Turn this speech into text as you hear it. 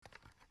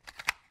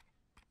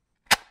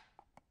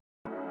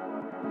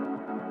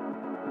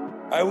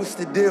Hey, what's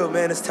the deal,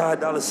 man? It's Ty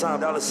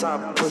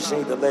 $,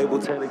 pushing the label,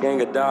 Taylor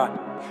Gang of Die.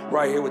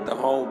 Right here with the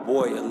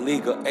homeboy,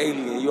 illegal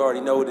alien. You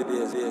already know what it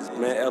is,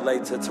 man. LA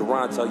to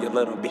Toronto, you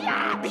little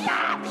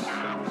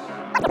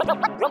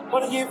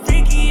Wanna get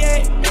freaky,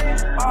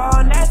 yeah.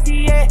 All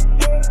nasty, yeah.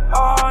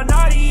 All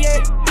naughty,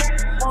 yeah.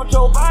 Want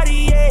your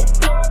body, yeah.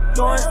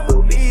 Doing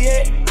stupid,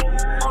 yeah.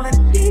 On the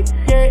deep,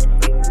 yeah.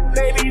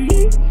 Baby,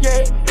 me,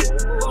 yeah.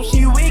 Oh,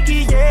 she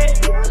wicked, yeah.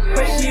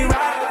 But she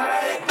right.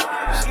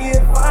 She is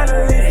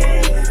finally.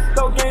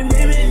 So can't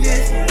limit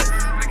this.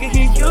 I can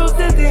get used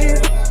to this.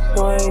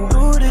 No, I ain't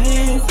new to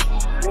this.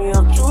 Yeah,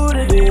 I'm true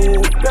to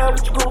this. Girl,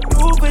 what you gon'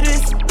 do for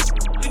this?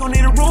 We gon'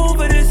 need a room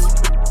for this.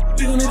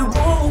 We gon' need a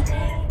room.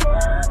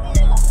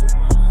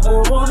 I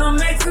wanna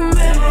make some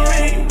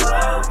memories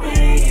of me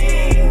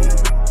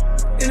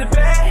in the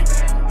bed,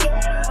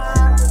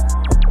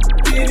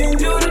 giving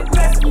you the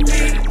best of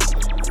me.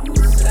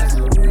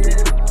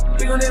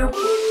 We gon' need a room.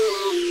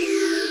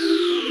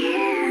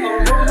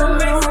 I wanna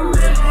make some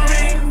memories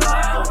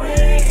of me.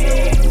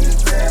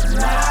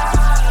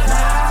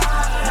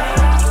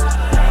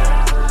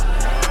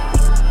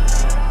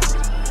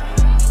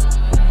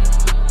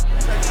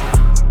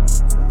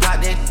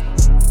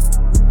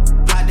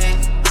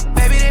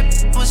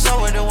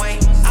 So with the way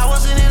I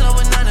wasn't in love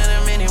with none of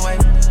them anyway.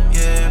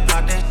 Yeah,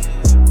 pop that.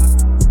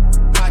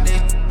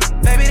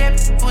 Baby, that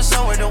was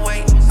so with the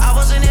way I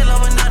wasn't in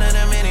love with none of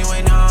them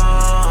anyway. No,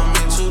 I'm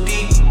in too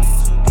deep.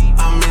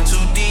 I'm in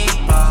too deep.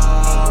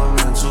 I'm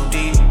in too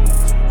deep.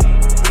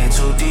 In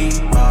too deep.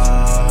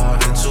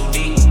 In too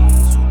deep.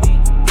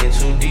 In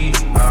too deep.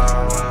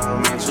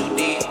 I'm in too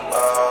deep.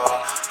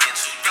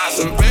 Got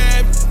some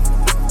bad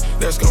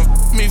that's gon'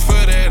 me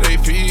for that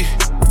AP.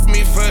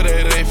 Me for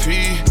that AP.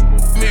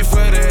 Me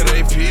for that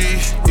AP.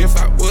 If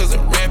I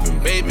wasn't rapping,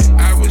 baby,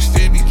 I would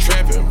still be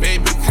trapping,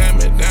 baby.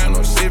 Coming down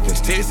on sipping,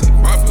 tasting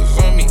boppers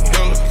on me,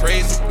 hella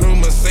crazy. New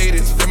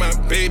Mercedes for my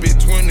baby,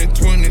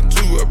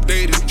 2022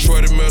 updated.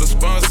 Shorty metal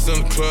sponsors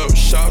in the club,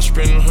 shop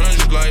spending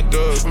hundreds like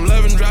doves. I'm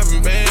loving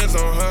dropping bands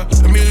on her,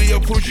 Emilio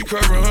Pucci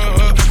covering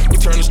her. We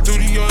turn the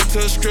studio into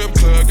a strip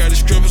club, got the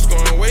strippers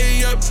going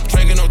way up.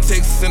 Drinking no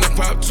Texas and I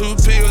pop 2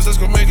 pills, that's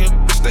gonna make it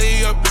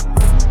stay up.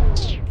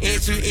 In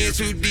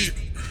too deep,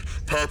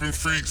 popping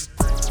freaks.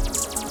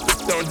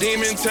 Don't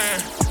demon time,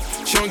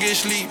 she don't get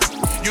sleep.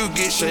 You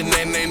get your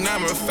name,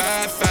 I'm a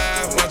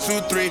 5'5", 1,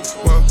 2, 3,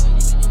 whoa.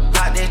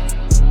 Pop that.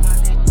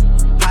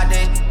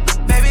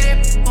 Baby,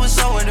 that was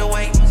so in the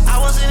way. I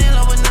wasn't in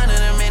love with none of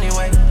them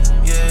anyway.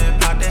 Yeah,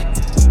 pop that.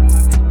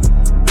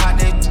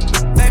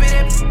 Baby,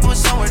 that was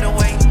so in the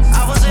way.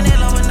 I wasn't in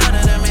love with none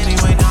of them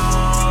anyway. No,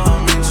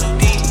 I'm in too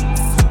deep.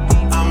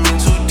 I'm in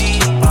too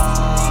deep.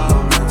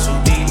 I'm in too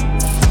deep.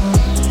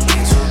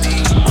 In too deep.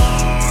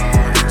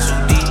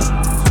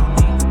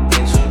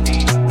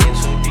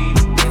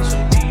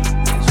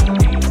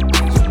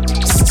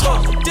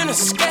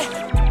 Escape,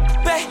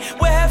 babe,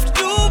 where have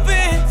you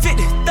been?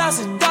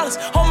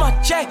 $50,000 on my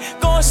jack,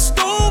 going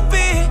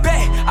stupid.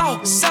 Babe,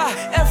 outside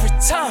every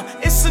time,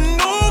 it's a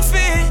new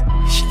fit.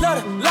 She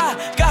love to lie,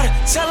 gotta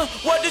tell her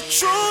what the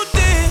truth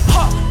is.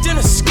 Hopped in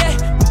a skate,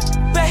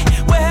 babe,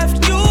 where have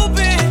you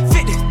been?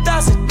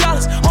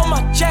 $50,000 on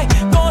my jack,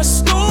 going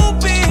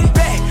stupid.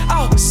 Babe,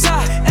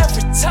 outside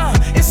every time,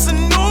 it's a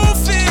new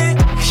fit.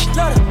 She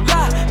love to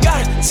lie,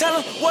 gotta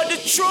tell her what the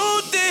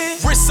truth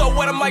is. Wrist so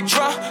wet I might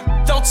drown.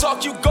 Don't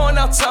talk, you going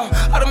out town.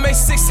 I done made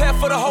 6 half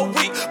for the whole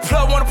week.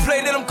 Plug wanna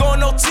play, then I'm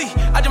going OT.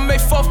 I done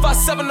made 4, 5,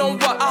 7 on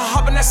what? I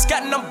hop in that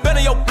scat and I'm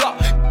bending your block.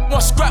 One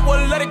scrap,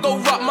 well let it go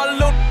rock. My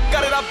little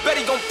got it, I bet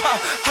he gon'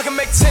 pop. I can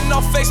make 10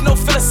 off face, no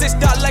feeling. 6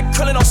 dot like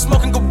Krillin, I'm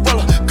smoking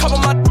gorilla. Couple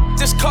my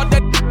just caught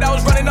that that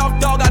was running off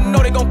dog. I know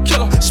they gon'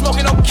 kill him.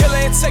 Smoking on killer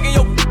and taking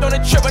your on the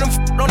trip and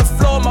them on the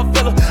floor of my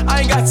villa.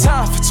 I ain't got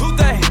time for 2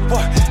 things.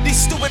 Boy, these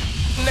stupid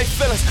they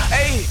feelings.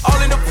 Ayy, all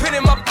in the pit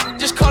in my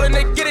just callin',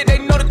 they get it. They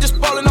know they just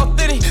ballin'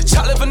 authentic.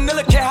 Chocolate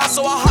vanilla can't hide,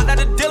 so I hopped out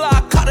the dealer.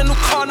 I caught a new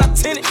car, not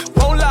tinted.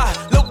 Won't lie,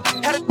 look,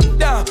 had it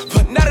down.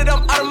 But now that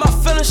I'm out of my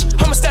feelings,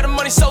 I'ma stack the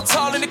money so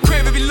tall in the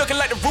crib, it be looking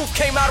like the roof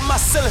came out of my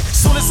ceiling.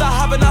 Soon as I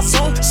hop in, I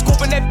zoom,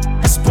 scooping that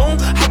spoon.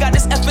 I got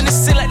this F in the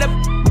ceiling like that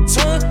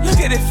tune.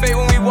 Look at it fade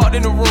when we walked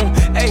in the room.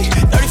 Ayy,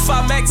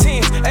 35 Mac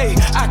 10s. Ayy,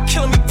 I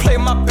kill me, play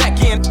my back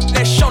end.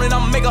 That shown and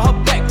I'm making her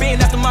back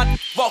bend. After my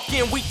walk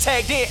in, we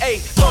tagged in. Ayy,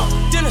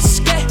 dinner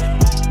skate.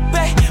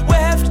 Babe, where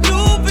have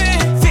you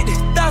been?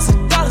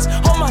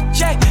 $50,000 on my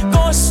jack,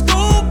 going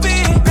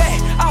stupid.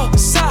 Babe,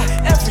 outside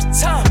every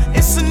time,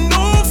 it's a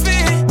new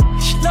fit.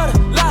 She love to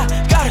lie,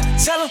 gotta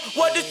tell her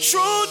what the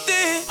truth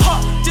is.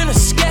 Hopped in a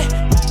skate.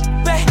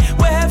 Babe,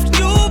 where have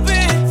you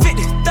been?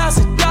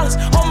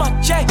 $50,000 on my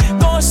jack,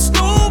 going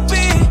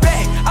stupid.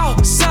 Babe,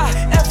 outside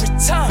every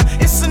time,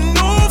 it's a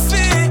new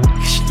fit.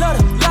 She love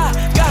to lie,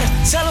 gotta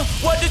tell her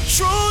what the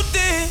truth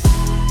is.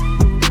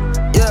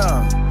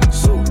 Yeah,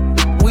 so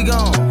we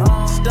gone.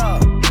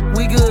 Stop,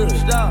 we good.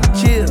 Stop,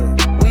 chill,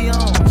 we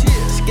on.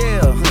 Chill,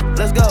 scale,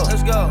 let's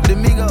go.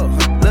 Domingo,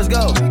 let's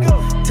go.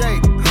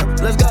 Take,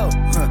 let's go.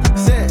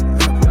 Set,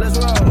 let's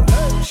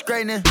roll. Straight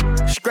straightening,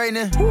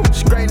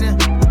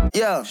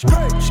 yeah,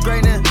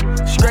 straightening,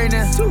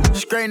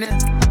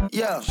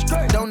 yeah.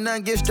 Don't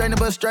nothing get straightening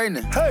but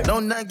straightening.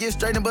 Don't nothing get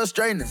straightening but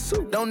straightening.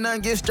 Don't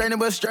nothing get straightening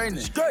but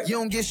straightening. You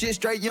don't get shit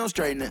straight, you don't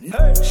straighten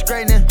it.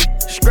 Straightening,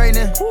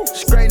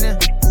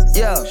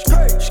 yeah.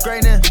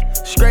 Straightening,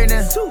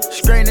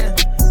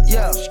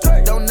 yeah.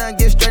 Don't nothing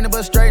get straightening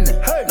but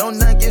straightening. Don't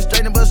nothing get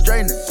straightening but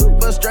straightening.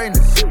 Don't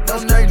straightening it.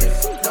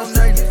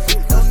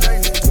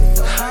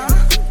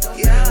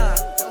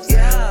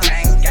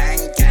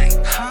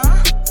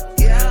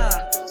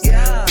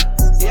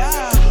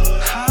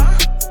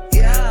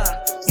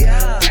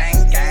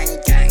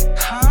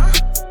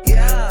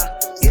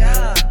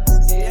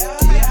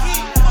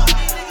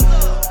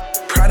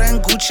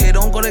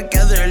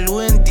 Together,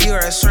 Louis and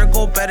Dior, I swear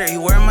go better. He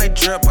wearing my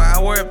drip, but I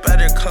wear it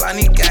better.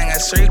 Kalani gang, I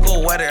swear you go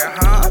wetter,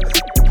 huh?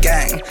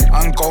 Gang,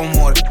 on go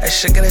mode. I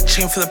should get a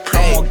chain for the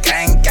promo.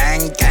 Gang.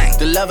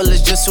 The level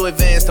is just too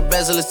advanced. The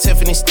bezel is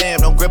Tiffany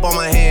stamp. Don't grip on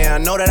my hand. I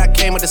know that I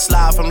came with the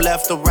slide from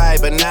left to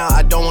right, but now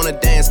I don't wanna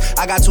dance.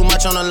 I got too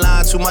much on the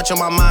line, too much on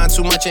my mind,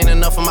 too much ain't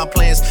enough of my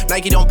plans.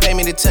 Nike don't pay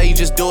me to tell you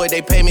just do it.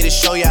 They pay me to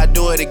show you I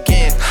do it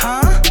again.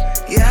 Huh?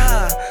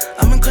 Yeah,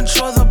 I'm in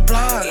control of the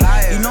block.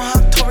 You know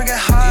how October get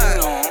hot.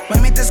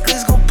 Might make this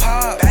glaze go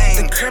pop.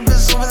 Bang. The crib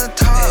is over the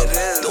top.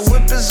 The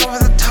whip is over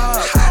the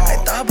top. I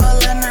thought about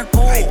letting her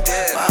go,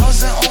 but I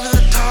wasn't over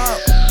the top.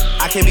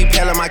 I can't be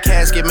pale in my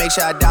casket, make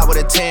sure I die with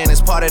a tan.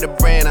 It's part of the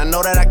brand. I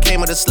know that I came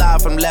with a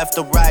slide from left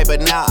to right,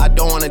 but now I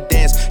don't wanna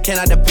dance. Can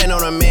I depend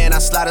on a man? I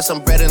slided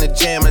some bread in the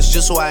jam. That's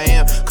just who I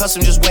am.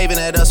 Custom just waving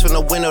at us from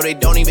the window. They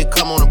don't even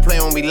come on the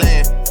plane when we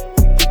land.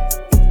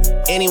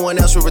 Anyone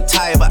else would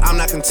retire, but I'm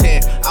not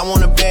content. I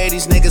wanna bury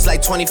these niggas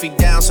like 20 feet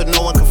down so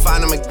no one can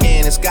find them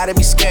again. It's gotta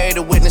be scary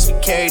to witness me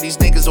carry these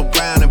niggas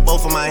around in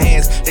both of my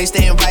hands. They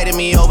stay inviting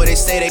me over, they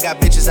say they got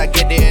bitches. I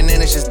get there and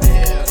then it's just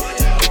damn.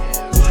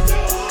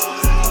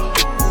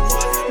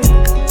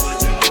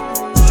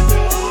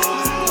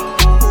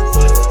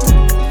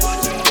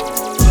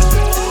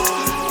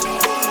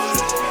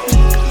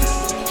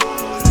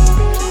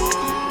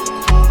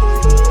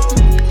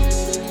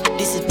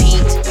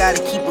 Gotta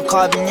keep a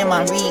carbon in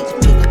my reach.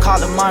 Pick a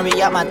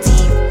Alienonmars out my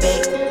team,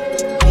 babe.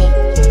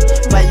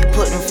 Why you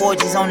putting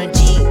 4Gs on the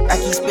G?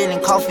 I keep spilling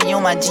coffee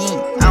on my jean.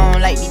 I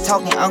don't like me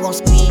talking, I'm gon'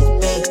 squeeze,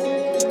 babe.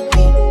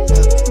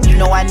 You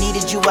know I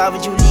needed you, why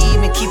would you leave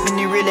me? Keeping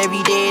it real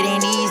every day, it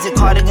ain't easy.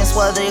 Cardigans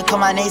weather, it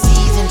come out next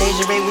season.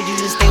 Deja Ray, would you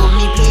just stay with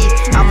me, please?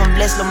 I'ma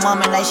bless the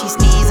mama like she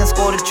sneezing.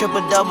 Scored a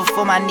triple-double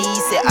for my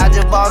niece. Said I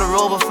just bought a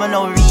rover for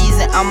no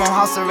reason. I'm on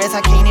house arrest,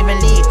 I can't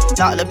even leave.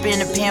 Locked up in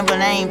the pen,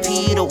 but I ain't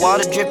pee. The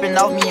water dripping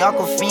off me,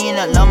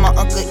 Aquafina. Love my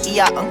Uncle E,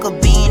 I Uncle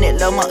Bean it.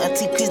 Love my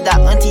Auntie Chris, that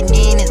Auntie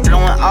Nina.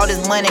 Blowing all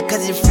this money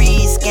cause it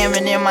free.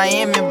 Scamming in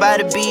Miami by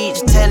the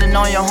beach. Telling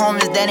on your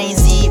homies that ain't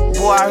Z.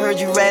 Boy, I heard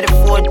you ready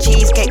for a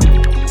cheesecake.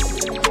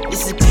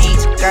 This is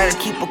peach, gotta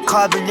keep a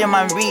carbon in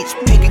my reach.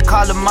 Picking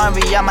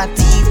Alienonmars out my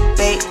teeth,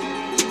 babe.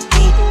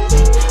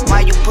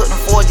 Why you putting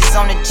 4Gs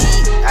on the G?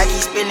 I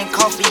keep spilling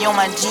coffee on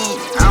my jeans.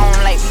 I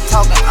don't like me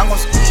talking, I'm gon'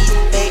 squeeze,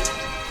 babe.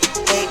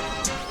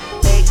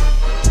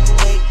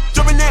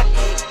 Jumpin' that,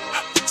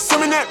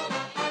 swimming that.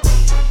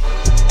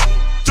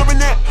 Jumpin'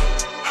 that,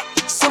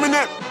 swimming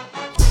that.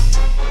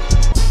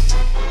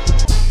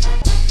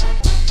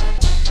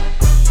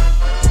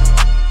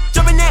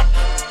 Jumpin' that,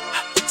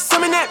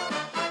 swimming that.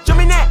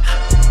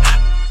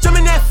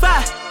 Jumpin' that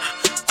fire,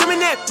 jumpin'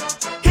 that,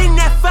 hitting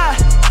that fire,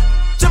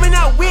 jumpin'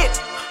 out with,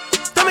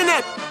 jumpin'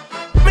 that,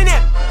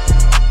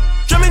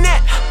 drumming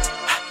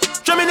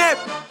that,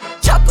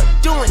 chopper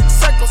doing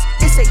circles.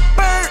 It's a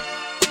bird,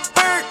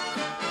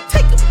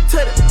 take him to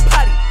the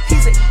potty.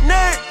 He's a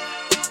nerd,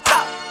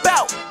 pop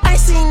out. I ain't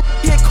seen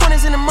hit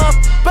corners in the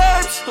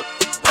burbs,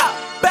 pop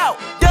out.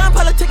 Done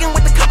politicking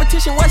with the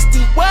competition. What's the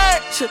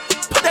word?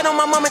 Put that on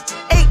my mama.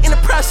 8 in the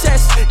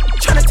process.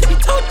 Tryna tippy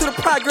toe through the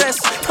progress.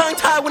 Tongue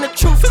tied when the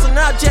truth is an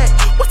object.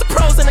 What's the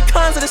pros and the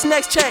cons of this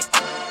next check?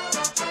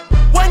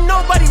 Wasn't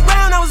nobody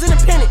round, I was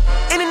independent.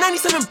 In a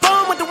 97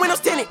 bomb with the windows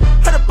tinted.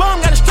 Heard a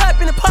bomb got a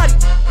strap in the party.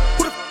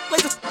 Who the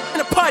lays in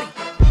the party?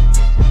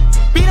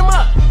 Beat 'em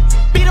up,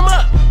 beat 'em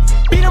up,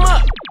 beat 'em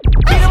up,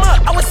 beat 'em up.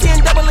 I was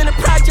seeing double in the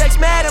projects,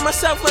 mad at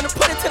myself, learned to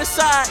put it to the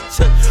side.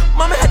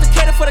 Mama had to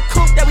cater for the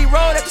coupe that we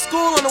rode at the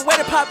school on the way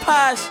to pot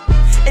pies.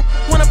 And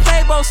wanna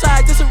play both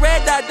sides, just a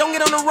red dot, don't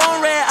get on the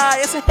wrong red eye.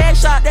 It's a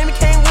headshot, they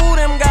became woo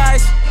them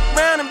guys.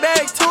 Round and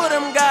buried 2 of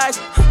them guys.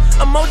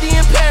 I'm OD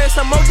in Paris,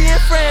 I'm OD in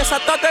France. I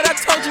thought that I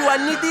told you I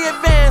need the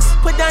advance.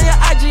 Put down your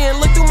IG and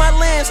look through my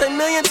lens. 1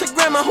 million to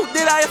grandma, who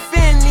did I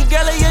offend? The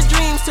girl of your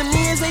dreams, to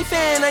me is a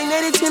fan. I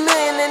netted 10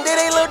 million and did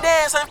a little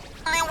dance. I'm f***ing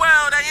the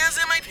world, I was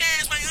in my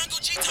pants. My Uncle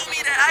G told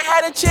me that I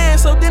had a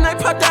chance. So then I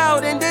popped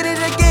out and did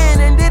it again,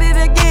 and did it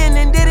again,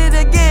 and did it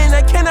again.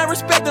 I cannot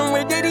respect them,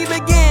 where did he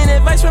begin?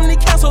 Advice from the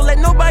council, let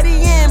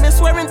nobody in. Been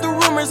swearing through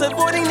rumors,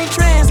 avoiding the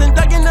trends. And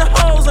ducking the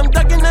holes, I'm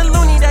ducking the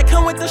loony that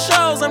come with the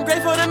shows. I'm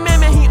grateful to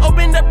man, he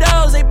opened up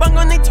doors. They bung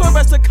on their tour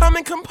bus to come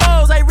and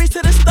compose. I reach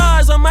to the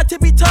stars on my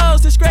tippy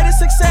toes. This greatest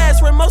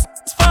success where most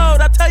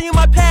fold. I tell you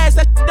my past,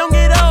 that don't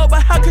get old.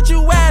 But how could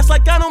you ask? Like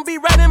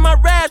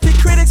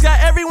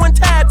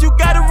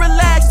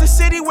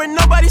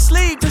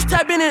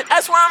winning,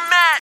 that's where I'm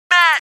at.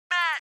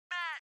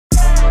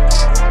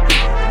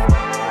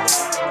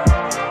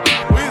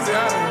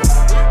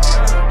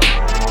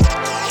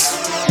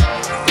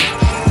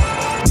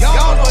 Y'all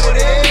know what it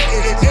is.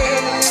 It's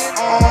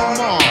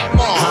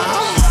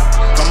Alienonmars.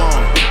 Come on,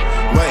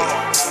 wait,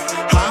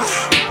 I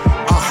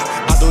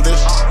do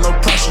this, no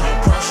pressure.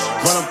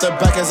 Run up the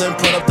backers and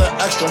put up the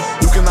extra.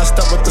 You cannot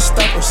step with the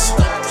steppers.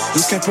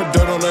 You can't put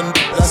dirt on a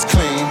that's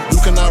clean. You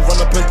cannot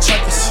run up and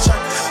check us.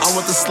 I'm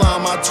with the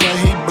slime, my twin,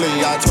 he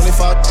bleed. I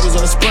 25 was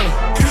on a sprinter.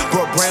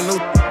 Brought brand new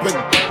with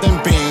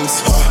them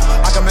beams.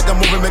 I can make a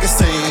movie, make a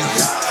scene.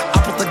 I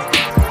put the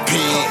P.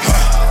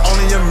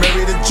 Only you're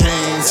married to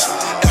jeans.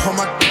 And hold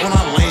my when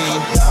I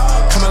lean.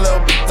 Come a little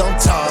bit, don't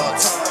talk.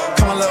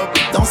 Come a little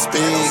bit, don't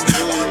speak.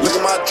 Look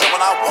at my drum when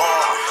I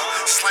walk.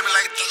 Slimy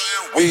like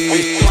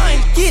weed.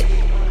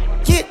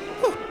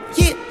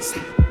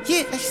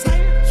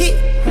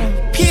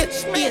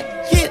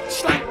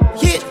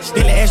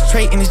 Billy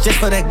ashtray and it's just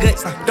for that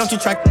guts. Don't you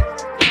try.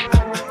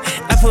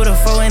 I put a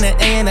 4 in a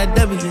A and a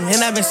W,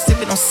 and I've been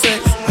sipping on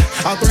suds.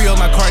 All 3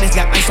 of my cards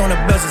got ice on the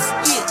buzzers.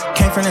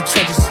 Came from the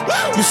trenches.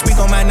 You speak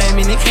on my name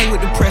and it came with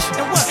depression.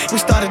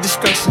 We started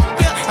destruction.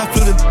 I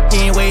flew the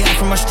in way out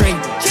from Australia.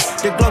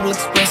 The Global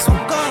Express.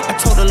 I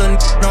told a little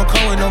don't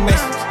call with no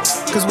message.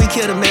 Cause we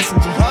killed a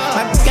messenger.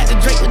 My got the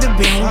Drake with the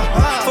beam.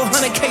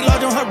 400K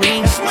large on her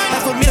ring.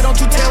 Half a meal, don't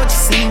you tell what you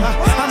see.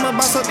 I'm a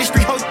boss up the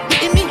street, ho,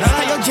 in me.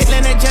 How your jet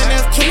land at John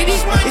F. Kennedy?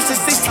 It's a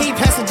 16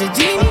 passenger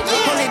Genie.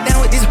 Hold it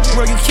down with this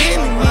bro, you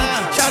killing me.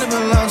 Shout it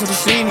belongs to the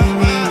street,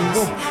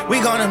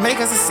 we gonna make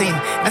us a scene.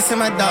 I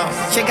send my dog,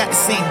 check out the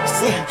scene.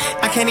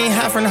 I can't even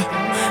hide from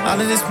all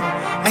of this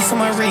ice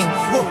on my ring.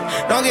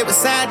 Don't get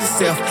beside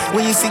yourself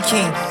when you see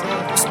King.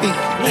 Speak.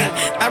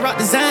 I rock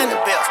designer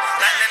belts.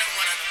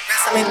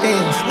 I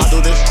do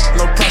this,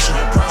 no pressure.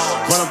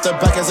 Run up the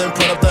backers and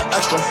put up the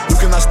extra. You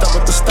cannot step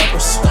with the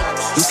steppers.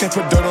 You can't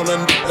put dirt on a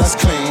that's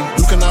clean.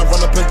 You cannot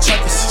run up and check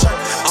us.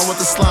 I'm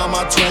with the slime,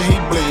 my twin, he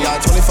bleed. I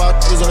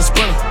 25 was on a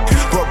sprinter.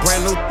 Brought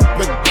brand new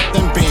with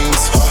them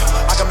beams.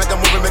 I can make a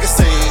movie, make a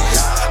scene.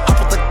 I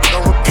put the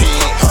on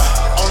repeat.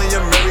 Only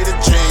you're married to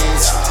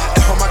jeans.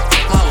 And hold my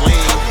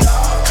lean.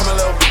 Come a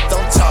little bit,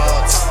 don't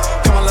talk.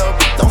 Come a little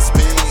bit, don't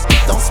speak.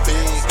 Don't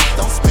speak,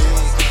 don't speak,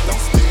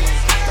 don't speak.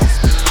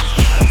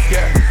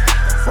 Yeah,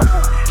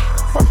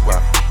 fuck wow.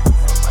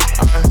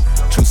 I'm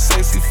too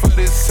sexy for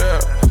this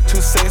girl,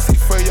 too sexy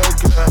for your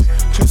girl,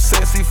 too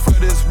sexy for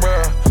this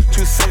world,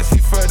 too sexy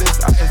for this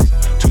ice,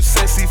 too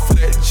sexy for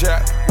that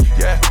jack.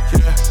 Yeah,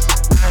 yeah.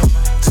 I'm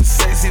too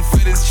sexy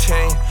for this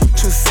chain,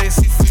 too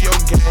sexy for your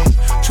game,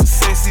 too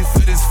sexy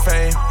for this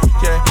fame.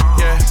 Yeah,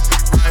 yeah.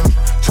 I'm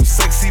too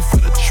sexy for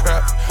the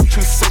trap,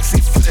 too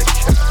sexy for that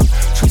cap,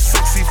 too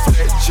sexy for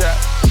that jack.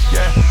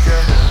 Yeah,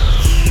 yeah.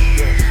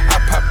 I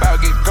pop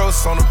out, get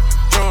ghosts on them.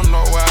 Don't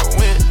know where I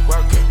went.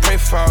 Pray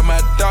for all my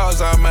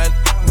dogs, all my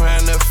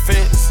behind the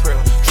fence.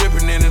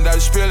 Dripping in it, I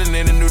was spilling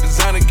in a new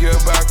designer gear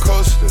by a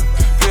coaster.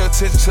 Pay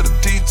attention to the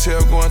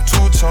detail, going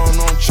two-tone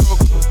on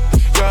choker.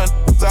 Young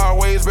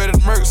always ready to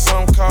murk,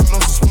 some call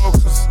them some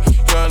smokers.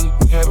 Young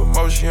have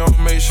emotion, you don't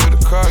make sure the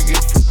car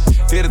gets.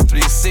 Did a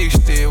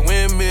 360,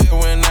 windmill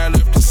when I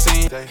left the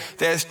scene.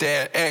 That's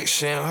that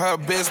action, her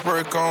best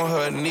work on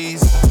her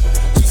knees.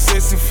 Too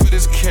sexy for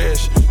this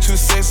cash, too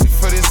sexy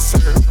for this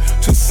serve,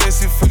 too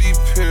sexy for these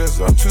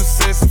pills, I'm too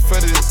sexy for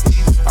this.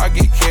 I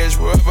get cash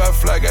wherever I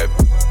fly, got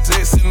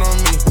sexing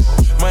on me.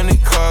 Money,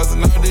 cars,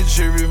 and all the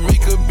jewelry,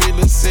 make a bill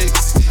of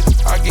sexy.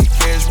 I get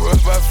cash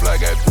wherever I fly,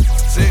 got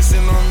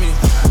sexing on me.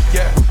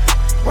 Yeah,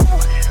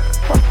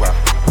 wow.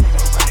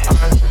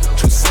 I'm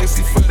too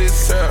sexy for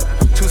this girl,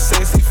 too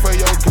sexy for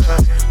your girl,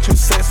 too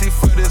sexy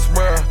for this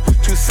world,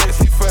 too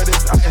sexy for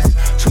this ice,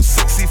 too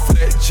sexy for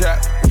that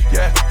jack.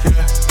 Yeah,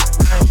 yeah.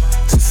 I'm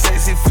too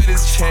sexy for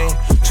this chain,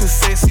 too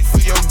sexy for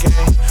your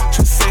game,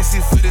 too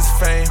sexy for this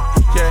fame.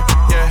 Yeah,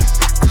 yeah.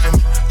 I'm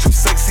too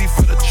sexy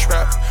for the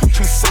trap,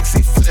 too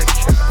sexy for that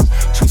cap,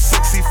 too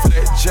sexy for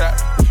that jack.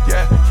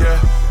 Yeah, yeah.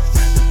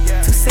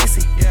 Too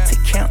sexy to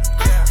count.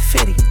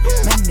 Fetty,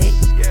 my neck,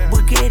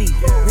 Bugatti,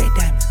 red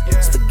diamonds,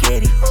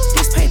 spaghetti.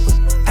 This paper,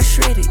 I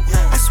shredded.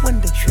 I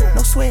swindle,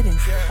 no sweating.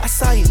 I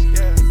saw you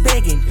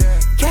begging.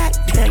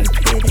 Goddamn, you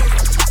petty. I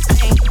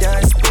ain't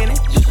done spinning.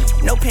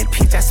 No pin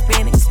pitch, I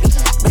spin it.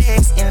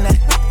 Bags in and out.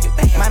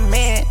 My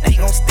man ain't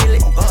gon' steal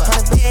it.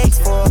 100 bags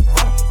for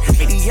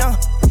the young.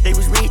 They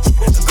was rich.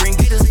 The green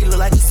gators, they look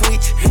like a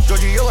switch.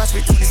 Giorgio, I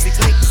spent 26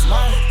 licks.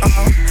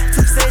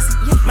 Too sexy,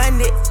 my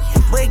neck,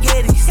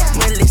 Bugatti.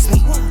 Molest me,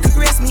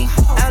 caress me,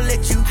 I'll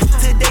let you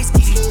today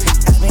ski.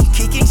 I've been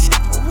kicking shit.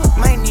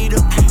 Might need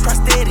a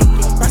prosthetic.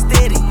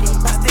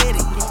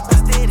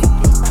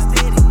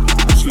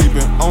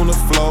 Sleeping on the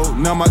floor,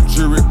 now my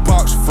jewelry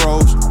box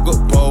froze.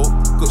 Good bowl,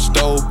 good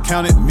stove,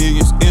 counted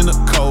millions in the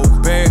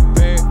cold. Bad,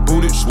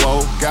 booty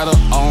swole, got her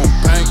on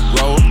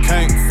bankroll.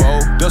 Can't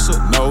fold, that's a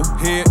no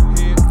hit.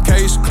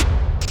 Case.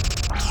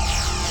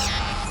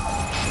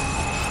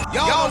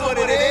 Y'all know what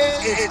it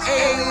is. It's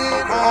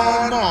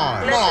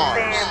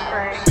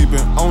Alienonmars.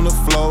 Sleeping on the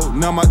floor,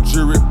 now my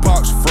jewelry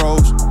box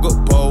froze.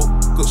 Good bowl,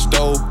 good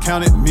stove,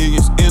 counted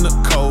millions in a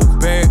cold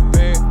bag.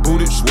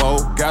 Booted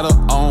swole, got her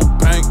on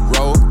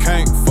bankroll,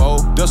 can't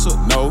fold, that's a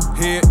no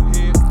hit.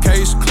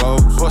 Case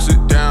closed, bust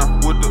it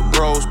down with the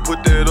bros,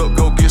 put that up,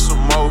 go get some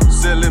more.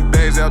 Selling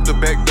bags out the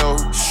back door,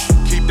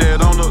 keep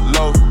that on the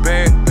low.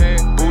 Bad,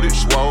 booted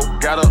swole,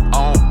 got her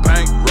on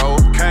bankroll,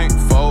 can't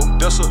fold,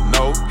 that's a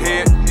no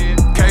hit.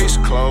 Case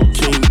closed.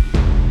 King,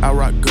 I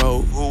rock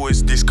gold. Who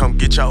is this? Come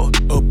get y'all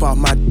up off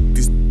my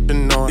this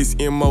on. This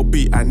MOB,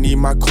 I need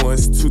my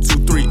coins.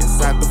 223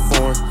 inside the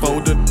foreign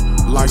folder.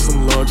 Like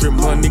some laundry,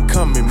 money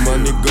coming,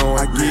 money going.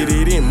 I get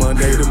it in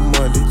Monday to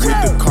Monday.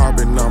 With the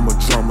carbon, I'm a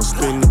drummer.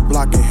 Spin the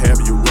block and have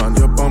you run.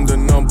 Yup, I'm the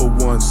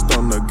 #1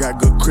 stunner. Got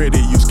good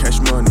credit, use cash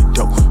money,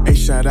 dope. Hey,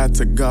 shout out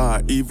to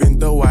God, even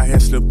though I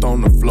had slipped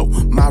on the floor.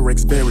 My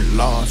wreck's very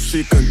large.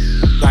 Sick of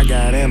I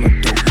got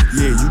antidote.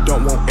 Yeah, you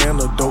don't want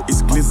antidote.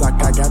 It's glitz like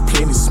I got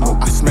plenty smoke.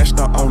 I smashed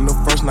her on the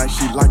first night.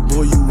 She like,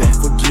 boy, you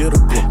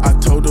unforgettable. I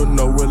told her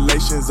no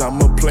relations. I'm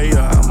a player,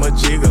 I'm a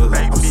gigolo.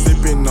 I'm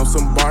sipping on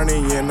some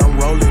Barney and I'm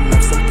rolling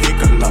up some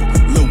Piccolo.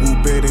 Lil'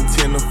 Woo betting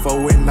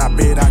 10-4 and I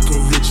bet I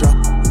can hit ya.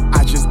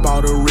 I just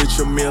bought a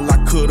richer meal. I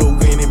could've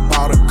went and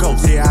bought a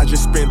ghost. Yeah, I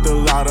just spent a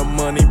lot of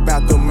money,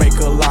 bout to make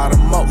a lot of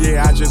more.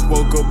 Yeah, I just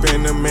woke up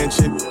in the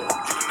mansion.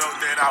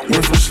 I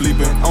went from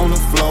sleeping on the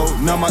floor,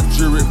 now my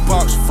jewelry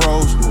box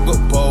froze.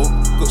 Good bowl,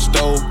 good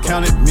stove,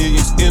 counted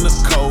millions in a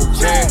cold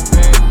bag.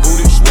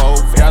 Booty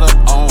swole, got her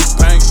on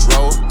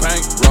bankroll,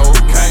 can't roll,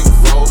 can't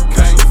roll,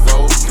 can't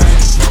roll,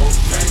 can't roll.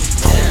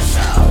 Cash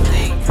out,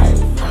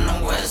 nigga, from the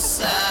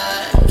west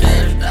side.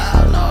 Cash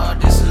out, no,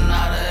 this is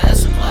not a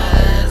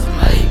S-Class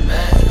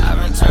Maybach. I've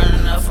been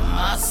turning up for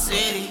my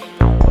city.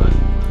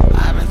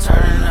 I've been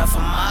turning up for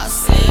my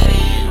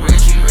city.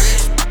 Richie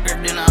rich,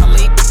 then I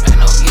leak. Ain't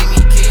no give me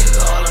kids,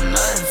 all or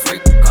nothing.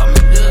 Freak, call me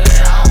good,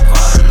 I don't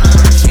call her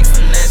nothing. She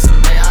finessing,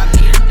 babe, I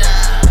need a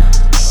dime.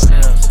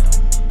 What else?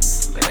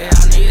 Babe,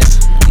 I need it.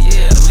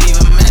 Yeah, leave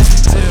a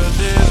message. Till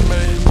this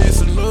made me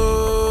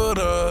salute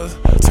us.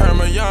 Turn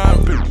my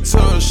young bitch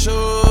to a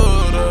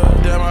shooter.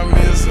 Damn, I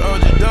miss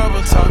OG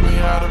Double. Taught me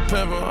how to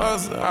pimp a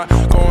hustle. I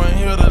go and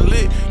hear the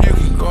lick. You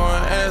can go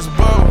and ask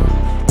Bubba.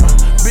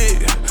 Big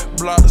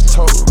blocks,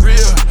 total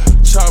real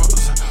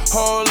choppers.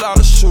 Whole lot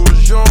of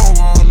shooters, you don't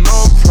want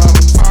no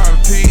problem.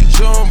 RP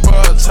Jumbo,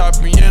 top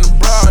me in the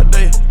broad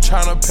day.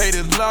 Tryna pay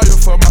this lawyer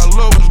for my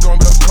love, it's gon'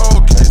 be a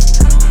cold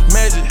case.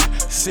 Magic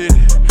City,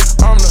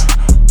 I'm the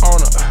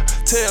owner.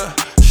 Tell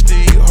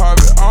Steve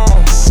Harvey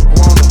on.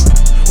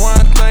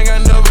 One thing I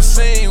never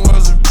seen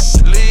was a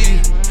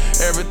leave.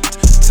 Every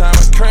time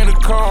I crank the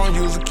car,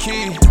 use a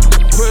key.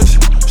 Push,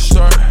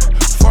 start,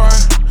 fire,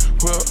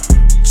 whip,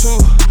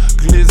 2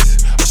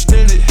 glizzy,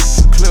 extended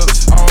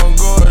clips. On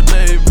guard,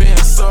 they been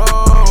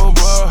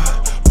sober.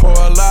 Pour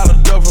a lot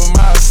of dope in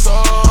my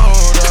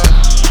soda.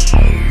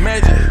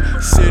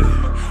 Magic City,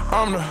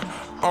 I'm the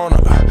owner.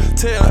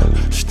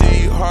 Tell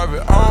Steve Harvey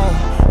on.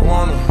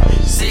 Want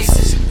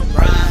 6s,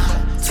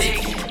 rhyme,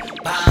 ticket,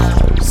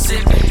 bomb,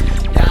 sipping,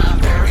 down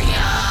very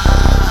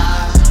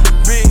young.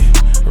 Big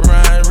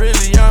Ryan,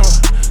 really I'm a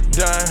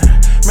dime.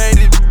 Made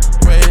it,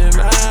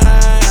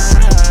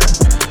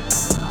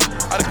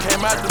 I done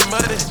came out the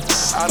muddy.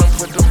 I done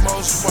put the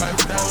most swipe.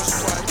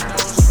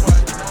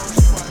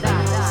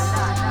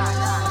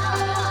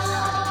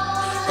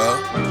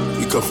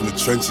 We come from the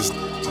trenches,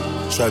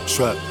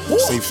 trap,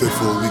 same fit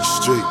for a week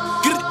straight.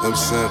 You know what I'm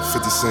saying?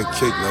 50 cent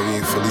cake, now we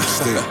ain't Philippe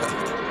State.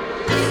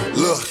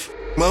 Look,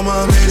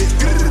 mama made it.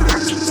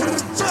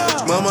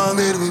 Mama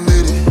made it, we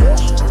made it.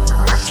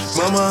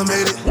 Mama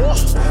made it.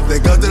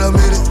 Thank God that I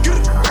made it.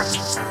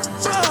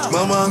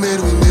 Mama made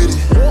it, we made it.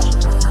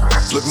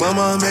 Look,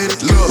 mama made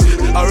it. Look,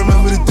 I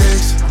remember the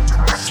days.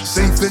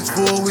 Same fit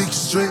for a week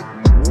straight.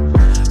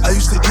 I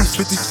used to eat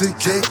 50 cent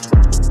cake.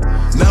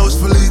 Now it's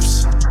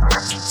Philippe's.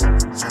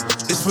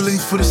 It's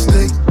Philippe for the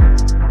steak.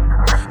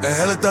 And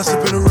hella thoughts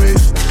up in the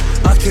rave.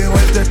 I can't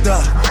wipe that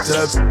thought till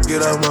that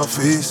get out my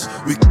face.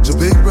 We your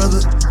big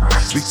brother,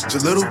 we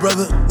your little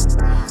brother.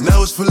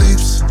 Now it's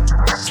Philippe's.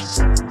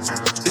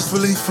 It's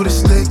Philippe for the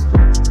steak.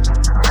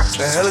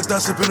 And hella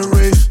thoughts up in the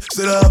rave.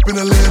 Sit up in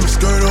the lamb,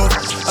 skirt off.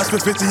 I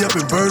spent 50 up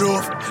in bird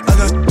off. I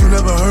got you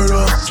never heard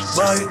of.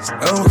 Buy it,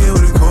 I don't care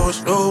what it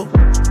costs, no.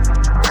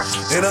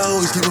 And I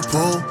always keep a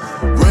pole.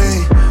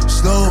 Rain,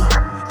 snow,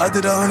 I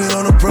did 100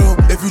 on a pro.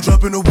 If you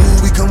drop in the woo,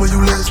 we come where you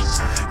live.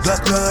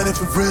 Glock 9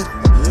 infrared.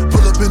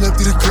 Pull up and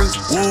empty the clip.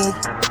 Whoa.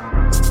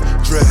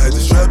 Dread had the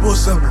strap or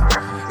something.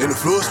 And the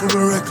floor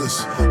swimming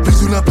reckless. Please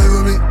do not play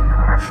with me.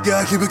 Yeah,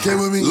 I keep it K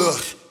with me.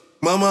 Look,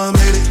 mama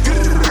made it.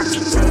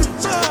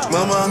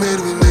 Mama made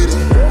it, we made it.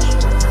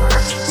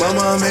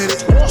 Mama made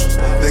it.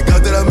 Thank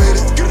God that I made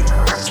it.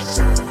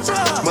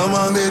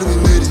 Mama made it, we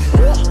made it.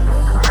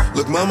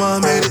 Look, mama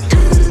made it.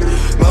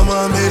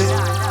 Mama made it.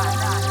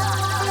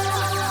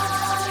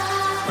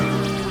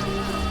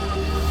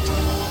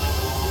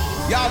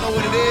 Y'all know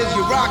what it is.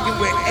 You're rocking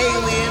with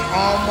Alien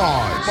on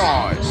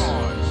Mars.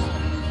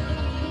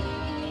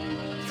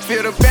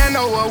 fill the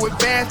bando up with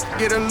bass,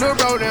 get a little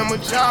bro them a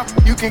job.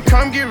 You can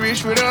come get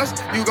rich with us,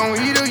 you gon'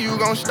 eat or you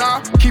gon'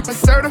 starve. Keep it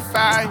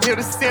certified, here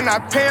to sin, I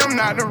pay them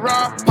not to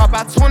rob. Pop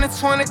out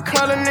 2020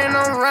 color, and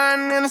I'm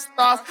riding in the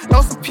stars.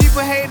 Know some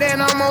people hate that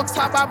I'm on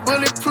top, I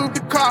bulletproof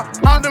the car.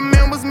 All the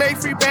members make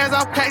free bands,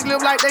 all packs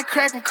live like they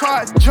cracking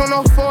cards.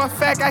 Juno for a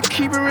fact, I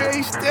keep it real,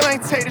 you still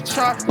ain't take the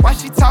chart. Why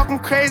she talking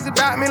crazy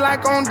about me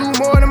like I don't do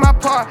more than my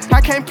part?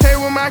 I can't play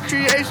with my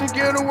creation,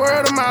 give the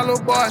world to my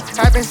little boys.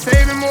 I've been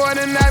saving more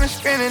than I've been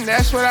spending,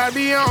 that's what I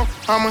be on.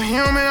 I'm a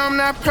human, I'm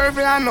not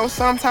perfect, I know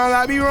sometimes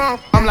I be wrong.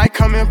 I'm like,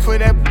 come and put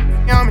that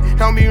on me,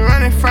 don't be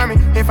running from me.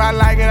 If I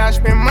like it, I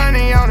spend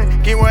money on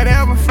it, get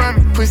whatever from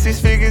me. Put 6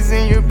 figures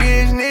in your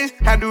business,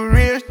 I do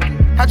real shit.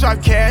 I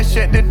drop cash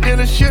at the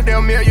dealership,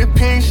 they'll mail your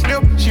pink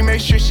slip. She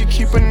make sure she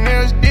keep her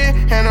nails did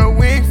and her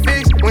wig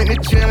fixed. Went to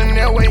jail and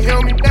that way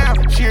held me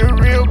down. She a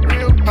real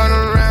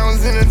 100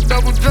 rounds in a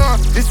double drum.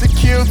 This a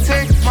kill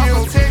take,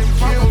 kill take,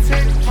 kill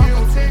take,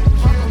 kill take,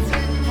 kill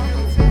take.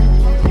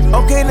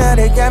 Okay, now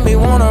they got me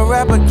wanna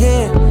rap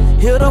again.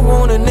 Heal the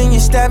wound and then you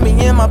stab me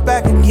in my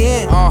back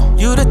again.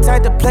 You the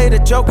type to play the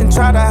joke and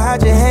try to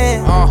hide your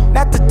hand.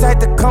 Not the type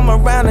to come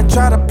around and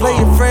try to play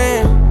your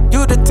friend.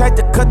 You the type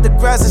to cut the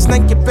grass and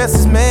snake your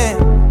bestest man.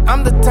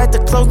 I'm the type to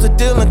close the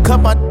deal and cut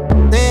my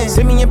in.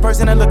 See me in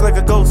person, I look like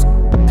a ghost.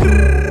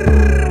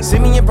 See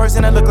me in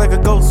person, I look like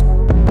a ghost.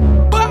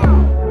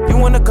 You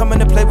wanna come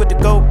in and play with the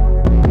goat?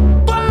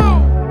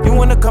 You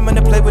wanna come in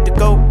and play with the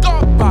goat?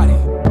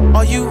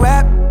 All you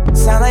rap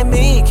sound like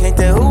me, can't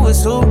tell who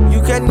is who.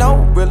 You got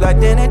no real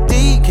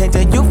identity, can't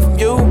tell you from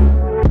you.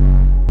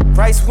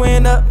 Price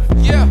went up,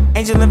 yeah.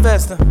 Angel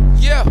investor,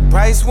 yeah.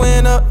 Price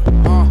went up,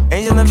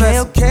 angel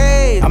investor.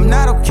 Okay, I'm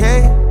not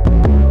okay.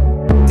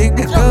 Think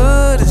the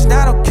good, it's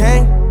not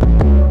okay.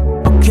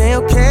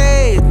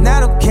 Okay, it's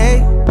not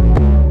okay.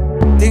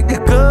 Think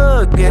the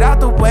good, get out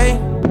the way.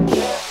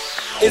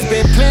 It's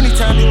been plenty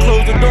time you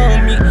closed the door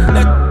on me.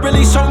 That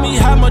really showed me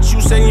how much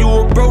you say you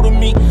a bro to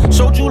me.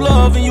 Showed you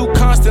love and you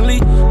constantly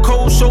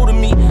cold shoulder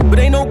me. But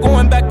ain't no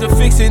going back to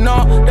fixing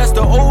all, that's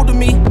the old of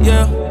me,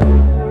 yeah.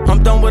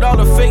 I'm done with all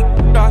the fake,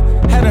 I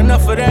had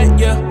enough of that,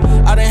 yeah.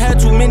 I done had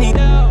too many,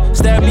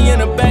 stab me in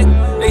the back.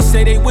 They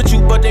say they with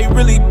you, but they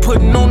really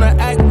putting on the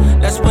act.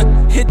 That's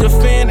when hit the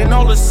fan and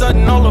all of a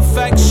sudden all the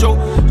facts show.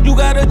 You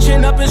gotta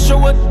chin up and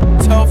show a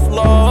tough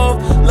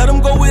love. Let them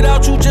go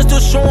without you just to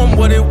show them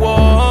what it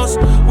was.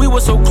 We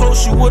were so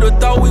close you would've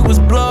thought we was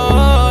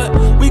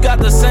blood. We got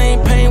the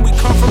same pain, we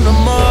come from the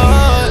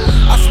mud.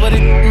 I swear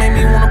it made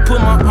me wanna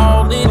put my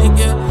all in it,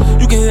 yeah.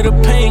 You can hear the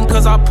pain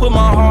cause I put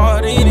my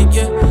heart in it,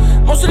 yeah.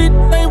 Most of these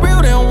ain't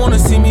real, they don't wanna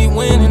see me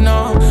winning,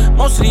 no.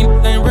 Most of these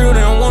ain't real,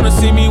 they don't wanna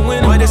see me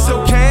winning. But it's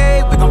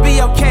okay, we gon'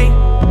 be okay.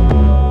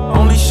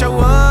 Only show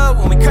up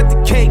when we cut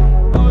the cake.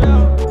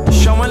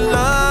 Showing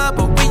love,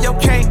 but we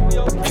okay.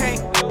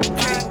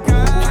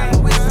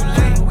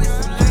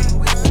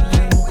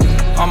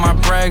 All my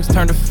brags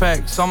turn to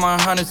facts, all my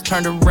hundreds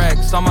turn to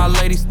racks, all my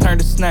ladies turn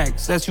to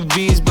snacks.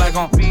 SUVs black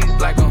on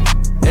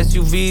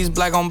SUVs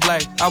black on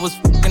black. I was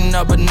fucking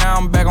up, but now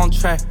I'm back on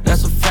track.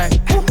 That's a fact.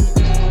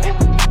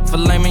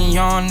 Filet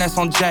mignon, that's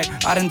on Jack.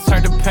 I done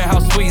turned the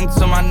penthouse suite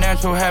into my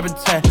natural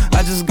habitat.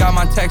 I just got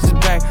my taxes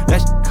back. That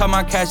shit cut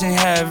my cash in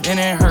half, and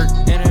it hurt.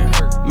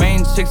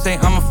 Main chicks say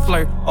I'm a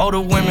flirt. Older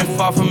women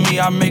fall for me,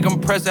 I make them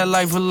press that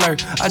life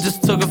alert. I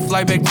just took a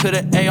flight back to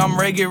the A, I'm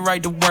ready, get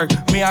right to work.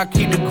 Me, I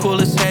keep the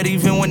coolest head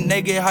even when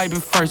they get hyping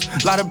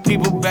first. Lot of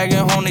people back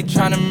at home, they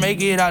tryna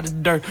make it out the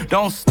dirt.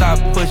 Don't stop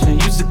pushing,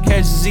 used to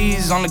catch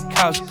Z's on the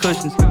couch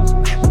cushions.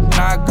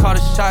 Now I call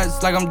the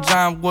shots like I'm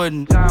John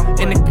Wooden.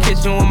 In the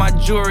kitchen with my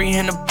jewelry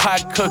in the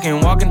pot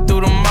cooking. Walking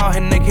through the mall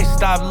and they can't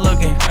stop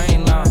looking. I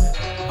ain't lying.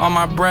 All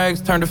my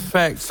brags turn to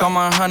facts, all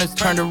my hundreds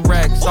turn to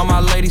racks, all my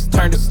ladies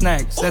turn to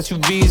snacks.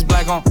 SUVs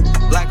black on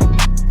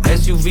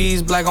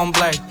SUVs black on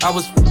black. I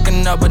was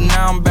fucking up, but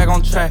now I'm back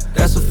on track.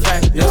 That's a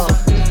fact. Yeah,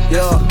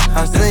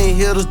 I seen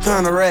hitters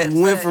turn to rats.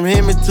 Went from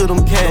him to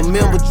them cats.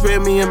 Remember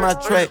tread me in my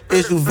track.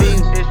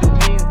 SUVs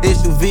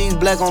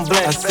black on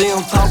black. I see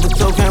them talk, but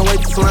yo can't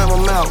wait to slam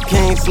them out.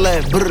 King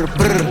slap, brr,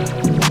 brr,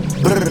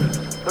 brr.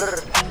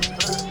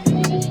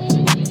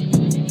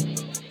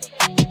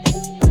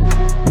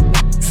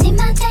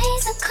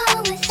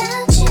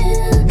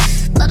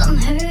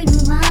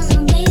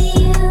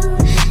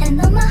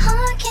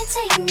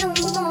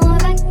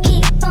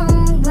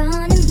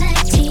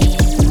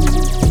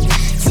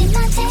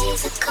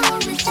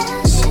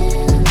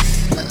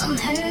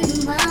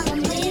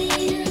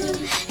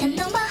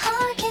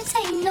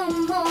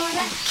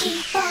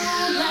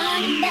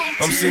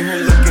 I'm sitting here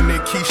looking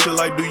at Keisha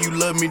like, do you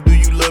love me, do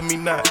you love me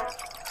not?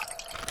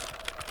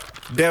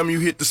 Damn, you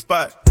hit the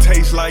spot.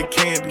 Taste like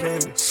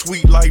candy,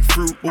 sweet like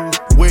fruit, ooh,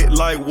 wet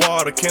like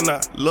water. Can I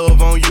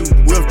love on you?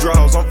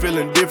 Withdrawals, I'm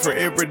feeling different.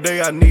 Every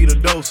day I need a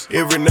dose.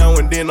 Every now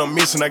and then I'm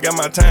missing. I got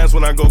my times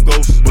when I go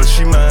ghost. But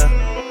she mine,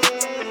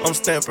 I'm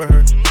stamping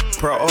her.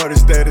 Priority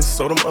status,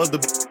 so them other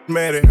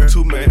mad at her,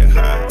 too mad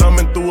high.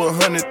 Thumbing through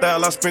 100,000,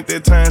 I spent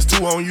that times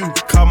 2 on you.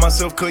 Caught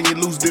myself cutting you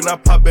loose, then I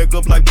pop back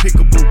up like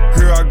Pickaboo.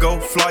 Here I go,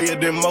 flyer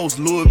than most,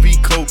 Louis V.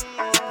 Coke.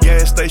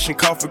 Gas station,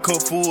 coffee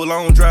cup full,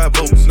 I don't drive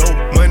boats.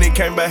 No money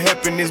came by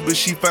happiness, but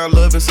she found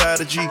love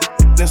inside a G.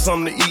 Then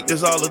something to eat,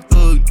 that's all a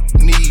thug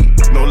need.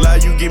 No lie,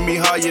 you get me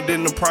higher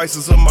than the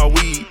prices of my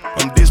weed.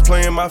 I'm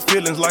displaying my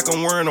feelings like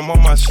I'm wearing them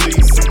on my sleeve.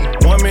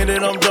 1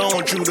 minute I'm done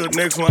with you, the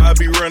next one I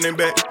be running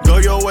back. Go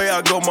your way,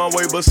 I go my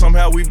way, but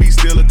somehow we be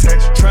still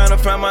attached. Trying to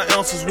find my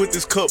ounces with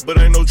this cup, but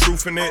ain't no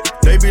truth in it.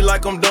 They be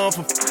like I'm done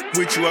for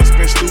with you, I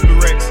spend stupid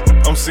racks.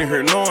 I'm sitting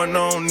here knowing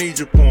I don't need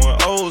you, pouring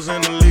O's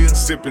in the lid.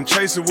 Sipping,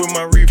 chasing with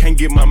my reef, can't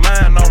get my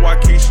mind on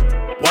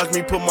Waukesha. Watch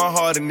me put my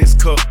heart in this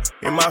cup.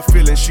 In my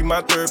feelings, she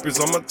my therapist,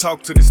 I'ma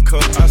talk to this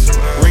cup. I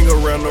swear. Ring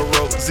around the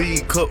road,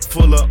 Z, cup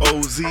full of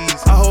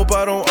OZs. I hope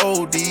I don't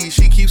OD,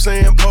 she keeps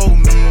saying pull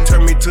me.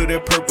 Turn me to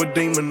that purple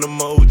demon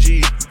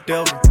emoji.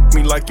 Devil,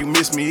 me like you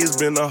miss me, it's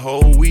been a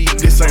whole week.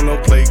 This ain't no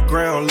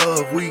playground,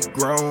 love, we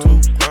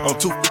grown. I'm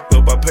too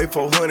up, I pay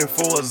 400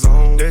 for a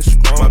zone. That's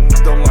strong.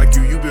 My don't like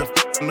you, you been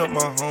up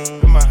my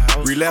home. My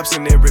house.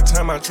 Relapsing every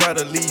time I try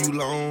to leave you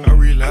alone. I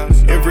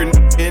relapse. Every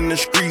in the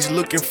streets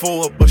looking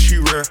for her, but she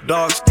rare.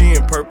 Dark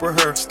skin, purple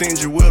hair,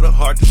 stingy with a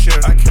heart to share.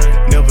 I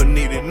can't never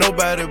needed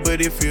nobody,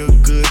 but it feel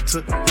good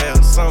to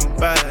have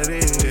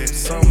somebody.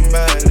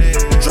 Somebody,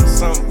 trust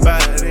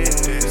somebody.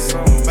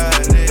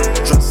 Somebody,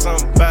 trust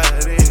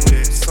somebody.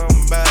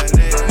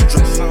 Somebody,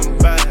 trust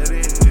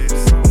somebody.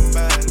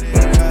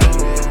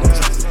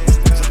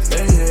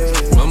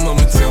 My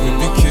mama tell me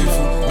be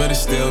careful, better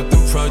stay out the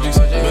projects.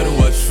 Better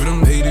watch for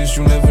them haters,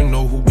 you never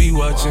know who be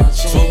watching.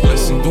 So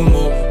bless and do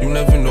more, you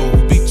never know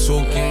who be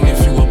talking. If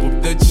you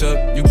up that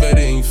chop, you better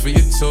aim for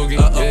your target.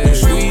 I up and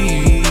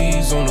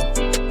squeeze on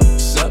the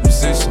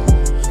supposition.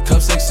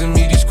 Cups asking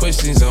me these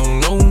questions, I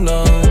don't know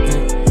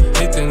nothing.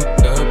 Hit the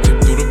up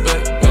and through the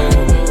back door.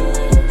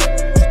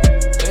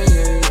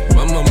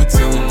 My mama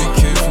tell me be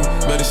careful,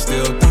 better stay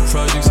out the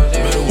projects.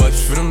 Better watch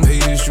for them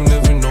haters, you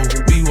never know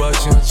who be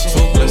watching.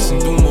 So bless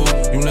and do more,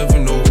 you never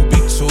know who be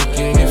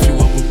talking. If you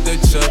up that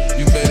chop,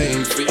 you better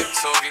aim for your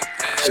target.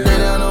 Stay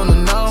down on the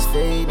north.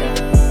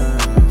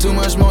 Too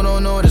much more,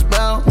 don't know what it's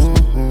about.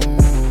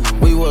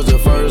 We was the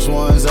first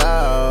ones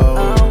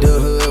out. The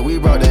hood, we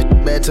brought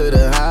that back to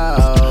the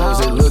house.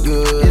 It look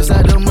good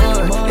inside the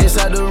mud,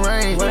 inside the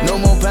rain. No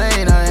more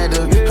pain. I had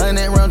to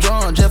 100 round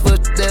drawn just for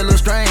that look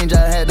strange.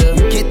 I had to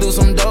get through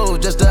some dough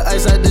just to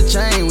ice out the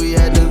chain. We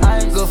had to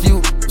go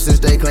few since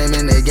they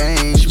claiming they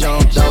game.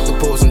 Jumped out to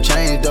pull some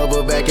change,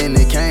 double back and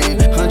it came.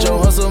 Huncho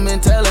hustle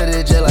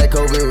mentality, just like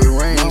COVID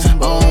with rings. I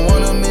don't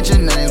wanna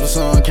mention names, but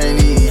some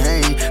can't even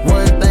hang.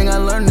 One thing I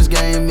learned this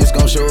game, it's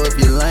gon' show if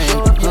you're lame.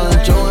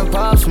 Huncho and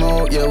Pop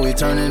Smoke, yeah, we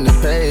turning the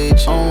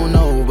page. I don't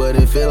know, but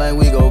it feel like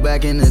we go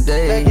back in the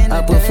day.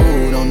 I put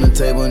food on the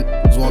table, and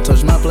won't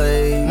touch my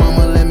plate.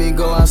 Mama let me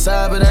go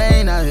outside, but I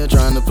ain't out here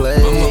trying to play.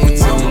 My mama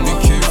tell me be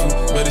careful,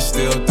 better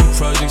stay out the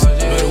projects.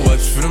 Better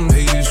watch for them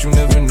haters, you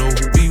never know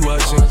who be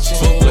watching.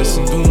 So bless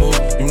and do more,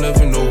 you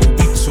never know who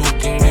be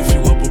talking. If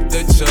you up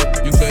that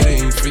chop, you better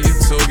aim for your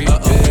target. I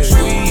up and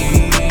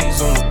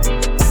squeeze on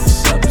the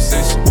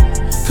supposition.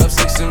 Cups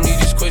asking me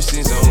these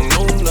questions, I don't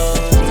know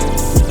nothing.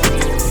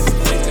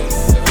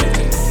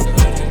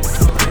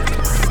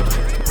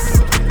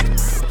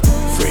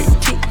 Freak,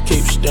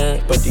 keep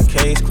staring, but the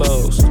case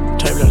closed.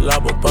 Table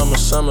lob up on my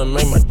summer,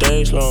 make my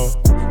days long.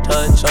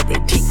 Touch up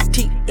it,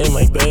 teak, in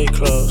my bed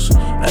clothes.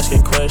 Ask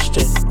a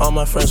question, all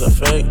my friends are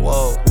fake.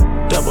 Whoa,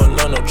 double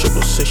no, no,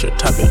 666, your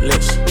topic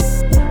list.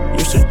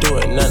 Used to do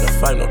it 9 to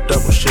 5, no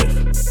double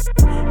shift.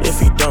 If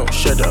he don't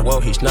shut up,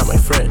 well, he's not my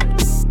friend.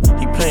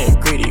 He playing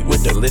greedy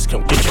with the list,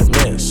 come get your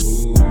mess.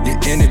 Your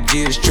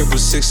energy is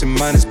 666 and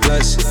minus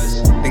plus.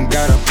 Then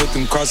gotta put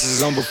them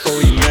crosses on before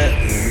we met.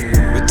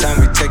 But time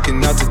we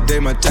taking out today,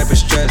 my type of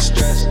stress.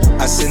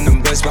 I send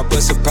them best, my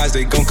bus surprise,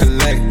 they gon'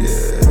 collect.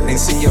 Ain't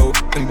seen your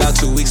in about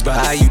 2 weeks, but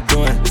how you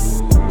doing?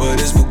 Well,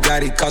 this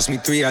Bugatti cost me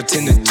 3, I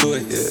tend to do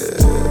it.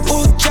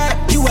 Full trap,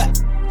 you at?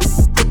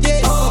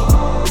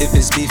 Yeah. If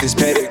it's beef, it's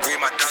pedigree,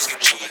 my dogs can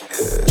chew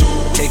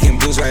it. Taking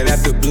blues right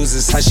after blues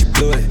is how she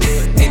blew it.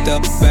 Ain't the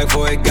back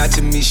for it got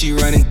to me, she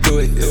running through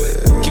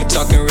it. Keep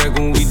talking reg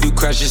when we do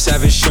crash, just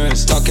have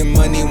insurance. Talking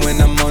money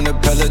when I'm on the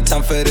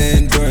Peloton for the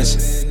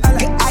endurance. I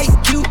like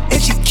IQ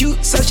and she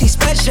cute, so she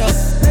special.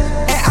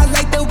 And I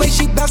like the way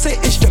she bounce it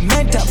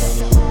instrumental.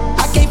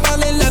 I can't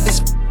fall in love,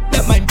 it's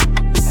up my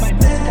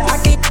I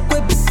can't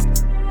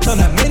with on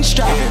a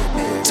minstrel.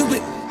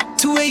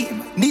 2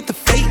 a.m. need the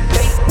fate.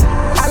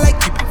 I like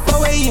keeping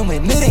 4 a.m.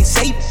 when it ain't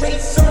safe.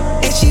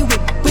 And she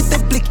with the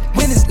blicky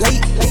when it's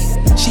late.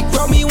 She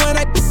grow me when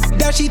I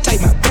down, she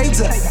take my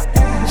braids up.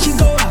 She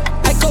go out,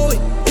 I go in,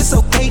 it's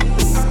okay.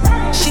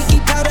 She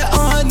keep powder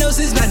on her nose,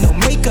 it's not no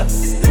makeup.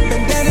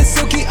 Bandana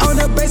silky on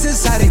her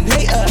braces, how they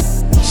lay up.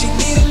 She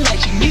need it like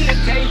she need a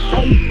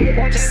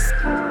taste.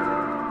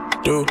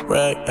 Do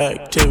rag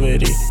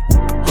activity,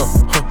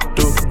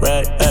 do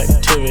rag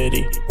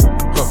activity,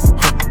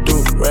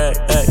 do rag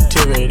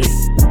activity,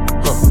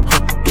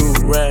 do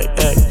rag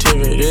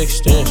activity.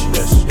 Extension,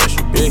 yes,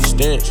 you be big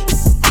stench.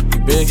 You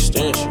big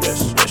stench,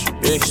 yes, you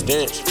big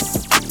stench.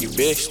 You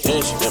big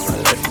stench in my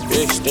life, you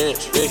big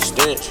stench, big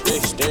stench,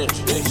 big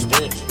stench, big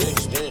stench, big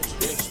stench,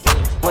 big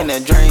stench. When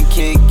that drink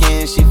kick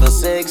in, she feel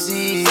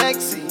sexy.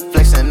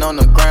 Flexing on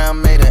the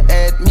ground, made her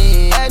at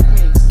me.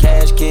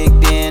 Cash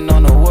kicked in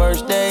on the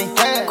worst day.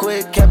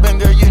 Quick capping,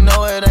 girl, you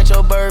know it ain't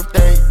your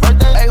birthday.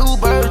 Hey, who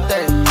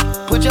birthday?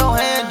 Put your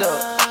hand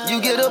up,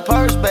 you get a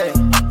purse back.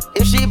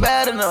 If she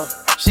bad enough,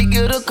 she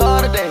get a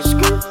car today.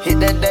 Hit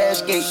that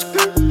dash gate,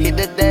 hit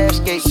that dash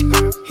gate,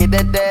 hit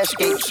that dash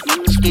gate.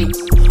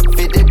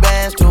 50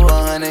 bands to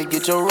 100,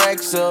 get your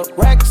racks up.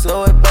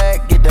 Throw it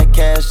back, get that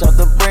cash off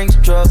the Brinks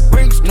truck.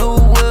 New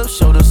whip,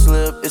 shoulder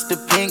slip, it's the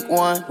pink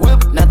one.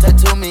 Now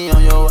tattoo me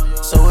on your,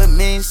 so it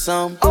means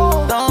something.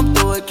 Thumb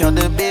through it, count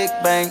the big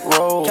bank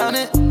roll. Count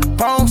it,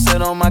 prong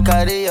set on my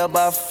Cartier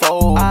by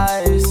 4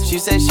 eyes. She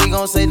said she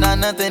gon' say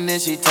nothing, then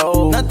she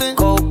told. Nothing.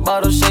 Coke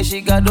bottle shake,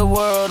 she got the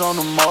world on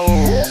the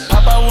mold.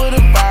 Pop out with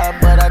a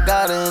vibe, but I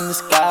got her in the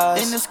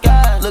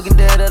skies. Looking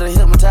dead at her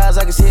hypnotized,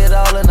 I can see it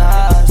all in the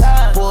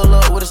eyes. Pull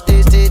up with a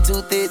stick,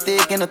 too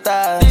thick in the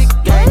thighs.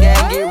 Gang,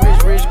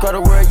 get rich, call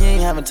the world, you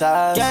ain't having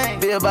ties.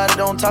 Be about it,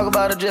 don't talk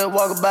about it, just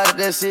walk about it,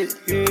 that's it.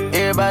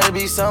 Everybody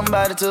be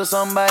somebody till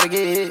somebody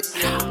get hit.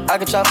 I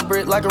can chop a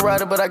brick like a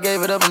rider, but I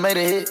gave it up and made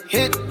a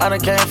hit. I done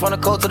came from the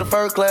coast to the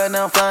first class,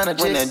 now I'm flying a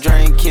jet. When that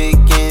drink kick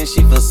in,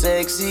 she feel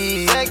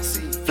sexy.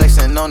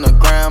 Flexing on the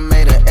ground,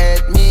 made her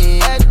at me.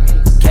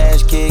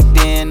 Cash kicked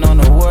in on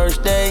the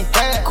worst day.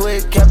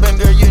 Quick capping,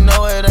 girl, you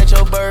know it ain't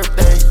your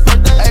birthday.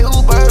 Hey,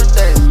 who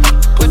birthday?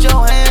 Put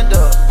your hand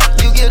up,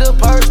 you get a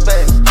purse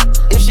back.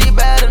 If she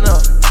bad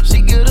enough,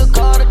 she get a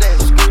car today.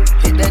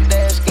 Hit that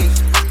dash gate.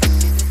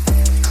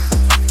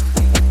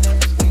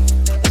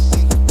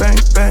 Bang,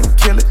 bang,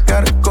 kill it,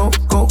 gotta go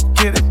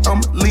get it.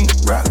 I'ma lean,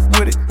 rock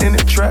with it, in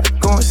the trap,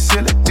 going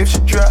silly. If she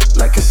drop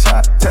like it's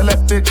hot, tell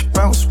that bitch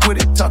bounce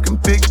with it. Talking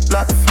big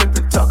block,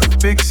 flipping, talking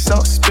big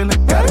sauce,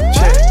 spilling, gotta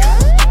check.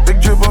 Big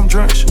drip, I'm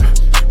drenched,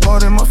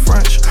 pardon my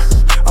French.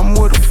 I'm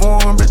with a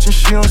foreign bitch and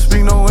she don't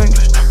speak no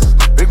English.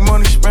 Big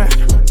money spent,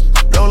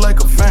 low like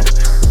a fan.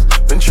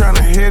 Been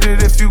tryna hit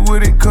it, if you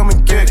with it, come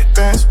and get it.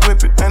 Bands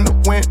whip it, and the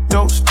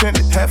windows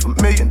tinted.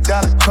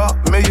 $500,000 car,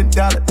 $1 million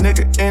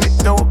nigga in it.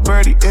 Throw a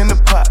birdie in the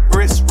pot,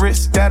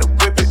 wrist, gotta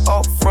whip it.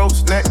 All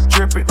froze, neck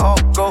dripping, all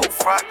gold.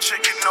 Fried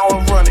chicken, no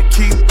I run it,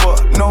 keep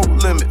up, no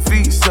limit,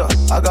 visa.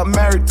 I got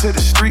married to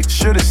the street,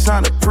 should've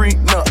signed a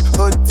prenup.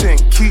 Hood 10,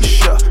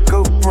 Keisha,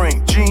 go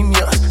bring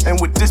genius. And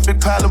with this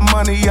big pile of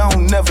money, I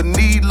don't never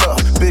need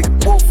love. Big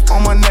wolf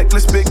on my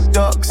necklace, big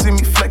dog, see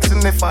me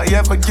flexing. If I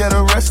ever get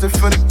arrested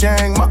for the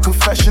gang, my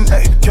confession,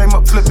 ayy. Came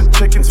up flipping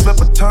chickens, flip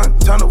a ton,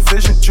 tunnel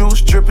vision,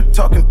 jewels dripping,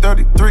 talking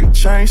 33,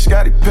 chain,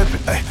 Scottie Pippen,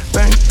 ayy.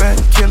 Bang, bang,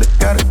 kill it,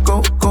 gotta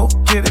go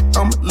get it.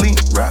 I'ma lean,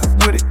 rock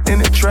with it, in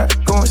the trap,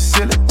 going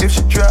silly. If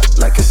she drop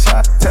like it's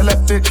hot, tell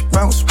that bitch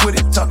bounce with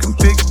it. Talking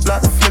big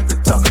block,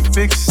 flipping, talking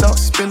big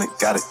sauce, spilling,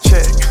 gotta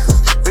check.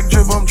 Big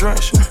drip, I'm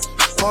drenched,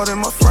 pardon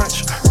my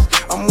French.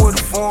 I'm with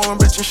a foreign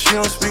bitch and she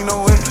don't speak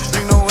no English,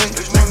 speak no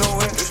English, speak no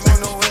English, speak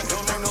no English.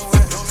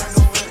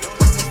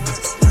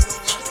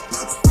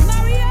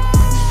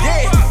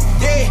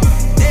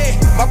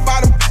 My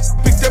bottom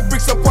pick the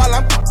bricks up while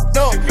I'm up.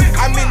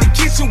 I'm in the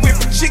kitchen with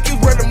the chicken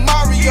where the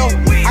Mario.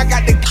 I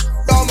got the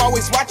I'm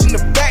always watching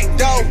the back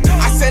door.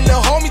 I send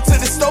lil' homie to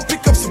the store,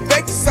 pick up some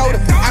baking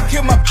soda. I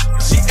kill my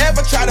she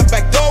ever try to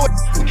backdoor it.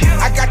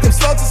 I got them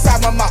slugs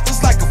inside my mouth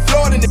just like a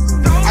Florida.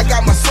 I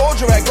got my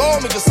soldier rag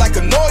on me just like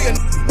a Noyan.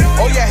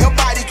 Oh yeah, her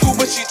body cool,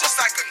 but she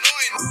just like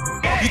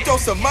annoying. You throw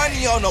some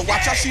money on her,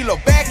 watch how she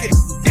look back at it.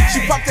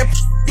 She pop that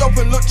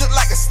open, look just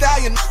like a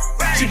stallion.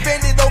 She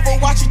bend it over,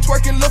 watch she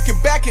twerking, looking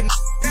back at.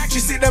 She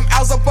see them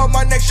owls up on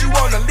my neck, she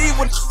wanna leave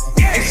with.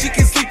 And she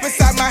can sleep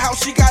inside my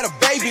house, she got a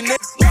baby,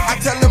 nigga. I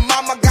tell her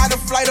mama got a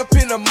flight up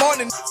in the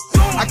morning.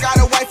 I got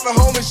a wife at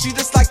home and she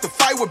just like to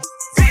fight with.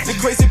 The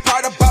crazy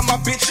part about my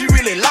bitch, she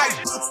really like.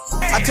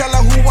 I tell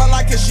her who I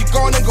like and she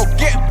gone and go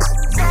get.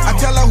 I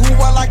tell her who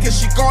I like and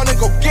she gone and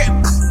go get.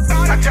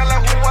 I tell her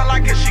who I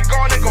like and she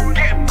gone and go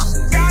get.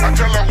 I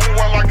tell her who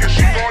I like and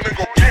she gone and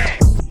go get.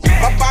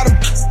 My bottom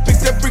pick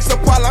the bricks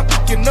up while I'm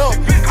picking up.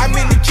 I'm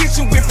in the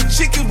kitchen whipping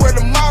chicken where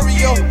the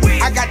Mario.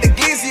 I got the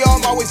glizzy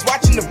on, always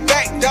watching the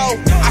back door.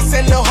 I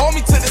send lil'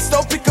 homie to the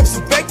store, pick up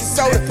some baking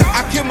soda.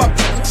 I kill my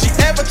she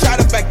ever try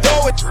to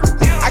backdoor it.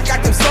 I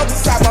got them slugs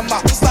inside my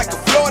mouth just like a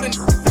Florida.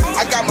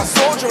 I got my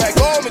soldier rag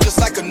on me just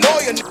like a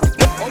Noyan.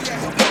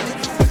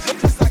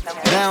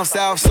 Down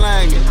south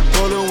slanging,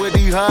 rolling with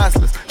these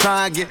hustlers.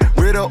 Try and get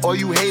rid of all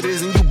you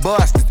haters and you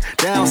busted.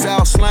 Down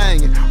south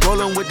slanging,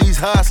 rolling with these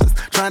hustlers.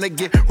 Trying to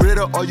get rid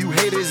of all you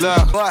haters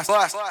and you busted.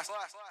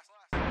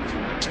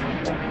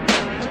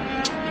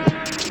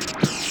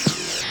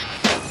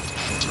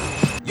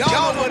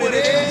 Y'all know what it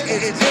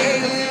is. It's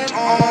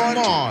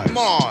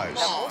Alienonmars.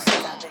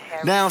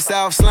 Down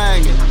south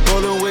slanging,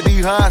 rolling with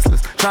these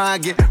hustlers. Try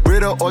and get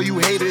rid of all you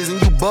haters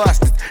and you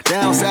busted.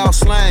 Down south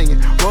slanging,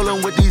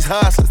 rolling with these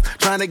hustlers.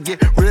 Trying to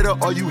get rid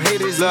of all you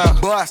haters and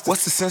you busted.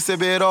 What's the sense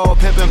of it all?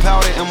 Pimpin'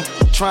 powder and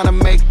trying to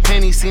make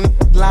pennies. See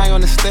lying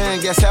on the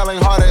stand, guess hell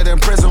ain't harder than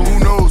prison, who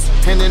knows?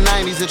 In the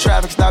 90s, a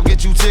traffic stop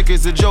get you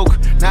tickets, a joke.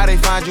 Now they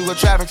find you a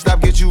traffic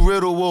stop, get you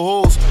riddled with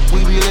holes.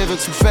 We be living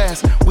too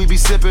fast, we be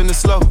sipping the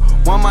slow.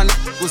 One my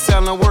was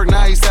selling work,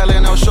 now he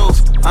selling out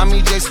shows. I'm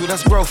EJ, so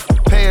that's growth.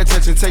 Pay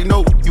attention, take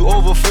note. You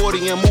over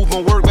 40 and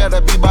moving work, better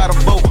be by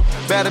the boat.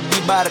 Better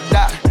be by the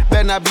dock,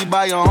 better not be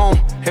by your home.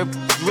 If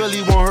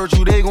really won't hurt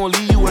you, they gon'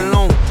 leave you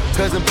alone.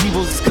 Cause the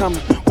peoples is coming,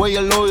 where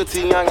your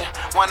loyalty,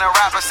 youngin'? When a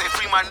rapper say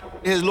free my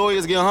his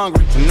lawyers get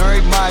hungry. And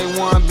everybody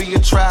wanna be a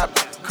trap,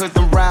 cause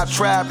them rap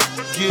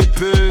get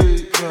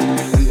paid.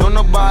 And don't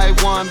nobody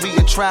wanna be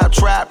a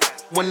trap.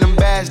 When them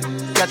bags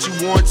got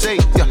you worn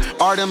tape,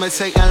 art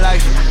imitating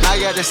life. Now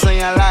y'all just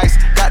saying lies.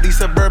 Got these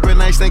suburban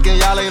nights thinking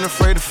y'all ain't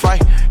afraid to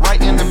fight.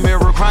 Right in the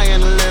mirror,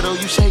 crying a little,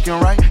 you shaking,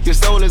 right? Your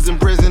soul is in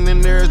prison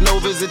and there is no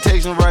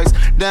visitation rights.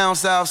 Down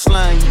south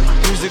slang,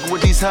 music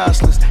with these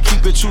hustlers.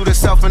 Keep it true to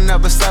self and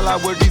never sell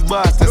out with these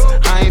busters.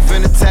 I ain't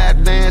finna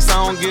tap dance,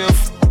 I don't give a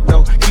f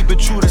though. Keep it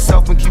true to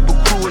self and keep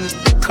it cool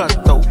and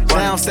cut though.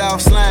 Down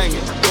south slanging,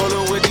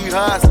 rolling with these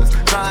hustlers.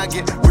 Try and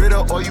get rid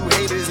of all you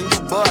haters and you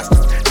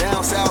busters.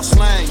 Down south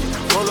slanging,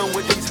 rolling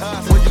with these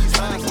hustlers.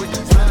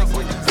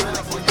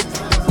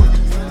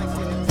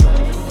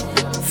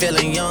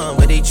 Feeling young,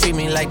 but they treat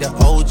me like the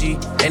OG.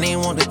 And they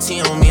want the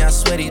T on me, I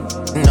swear they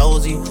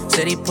nosy.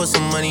 Said he put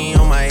some money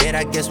on my head,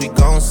 I guess we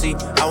gon' see.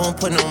 I won't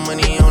put no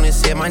money on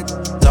his head, my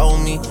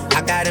told me.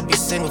 I gotta be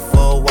single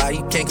for a while,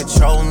 you can't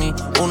control me.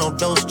 Uno,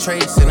 those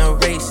traits in a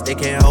race, they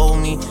can't hold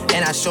me.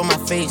 And I show my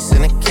face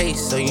in a case,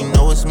 so you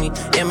know it's me.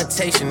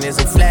 Imitation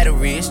isn't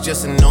flattery, it's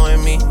just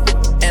annoying me.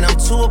 And I'm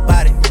too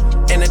about it.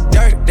 And the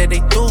dirt that they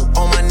threw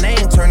on my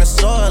name turned to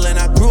soil, and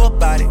I grew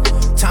up out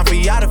it. Time for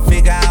y'all to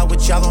figure out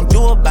what y'all gon'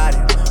 do about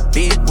it.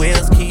 Big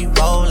wheels keep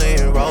rolling.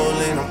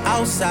 I'm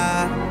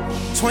outside,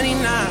 29,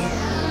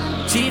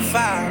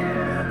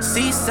 G5,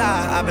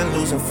 Seaside. I've been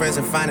losing friends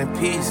and finding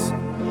peace.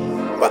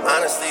 But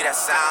honestly, that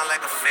sound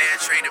like a fair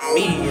trade to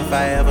me. If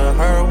I ever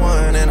heard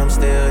one, and I'm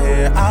still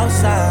here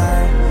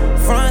outside,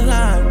 front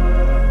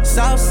line,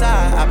 south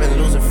side. I've been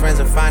losing friends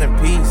and finding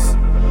peace.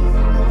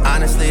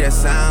 Honestly, that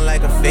sound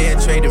like a fair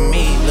trade to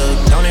me.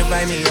 Look, don't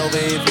invite me over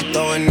if you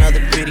throw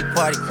another pretty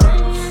party.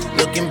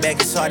 Looking back,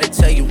 it's hard to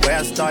tell you where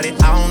I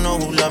started. I don't know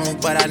who loved me,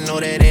 but I know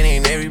that it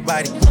ain't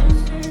everybody.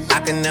 I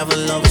can never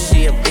love her,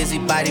 she a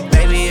busybody.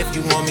 Baby, if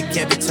you want me,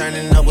 can't be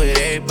turning up with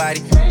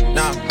everybody.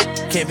 Nah,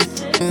 can't be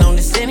on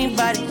this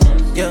anybody.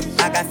 Yeah,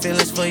 I got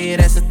feelings for you,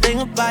 that's the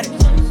thing about it.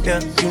 Yeah,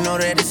 you know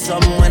that it's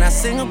something when I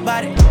sing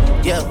about it.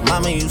 Yeah,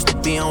 mama used to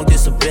be on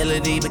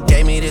disability, but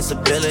gave me this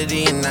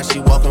ability. And now she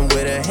walking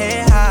with her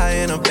head high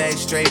and her back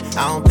straight.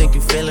 I don't think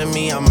you feeling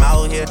me, I'm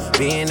out here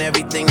being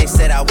everything they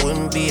said I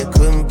wouldn't be or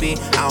couldn't be.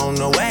 I don't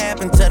know what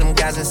happened to them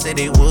guys that said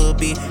they would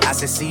be. I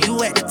said, see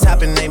you at the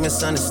top and they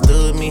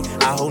misunderstood me.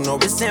 I hold no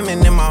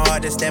resentment in my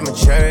heart, that's that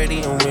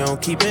maturity. And we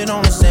don't keep it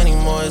on us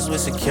anymore, it's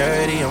with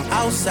security. I'm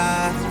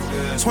outside,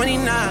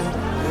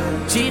 29,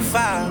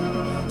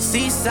 G5,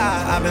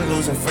 Seaside. I've been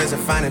losing friends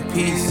and finding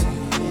peace.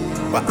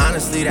 But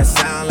honestly, that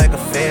sound like a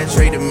fair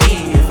trade to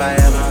me. If I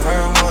ever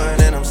heard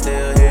one, and I'm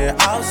still here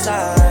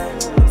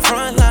outside,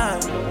 front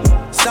line,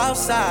 south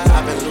side.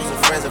 I've been losing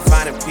friends and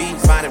finding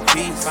peace, finding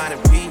peace, finding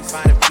peace,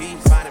 finding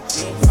peace, finding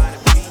peace, finding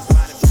peace,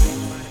 finding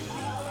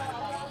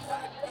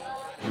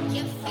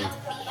peace.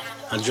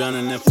 I drowned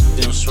in that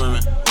damn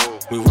swimming.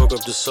 We woke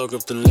up to soak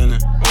up the linen.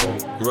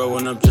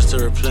 Rolling up just to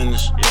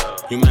replenish.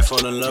 You might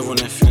fall in love when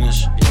they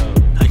finish.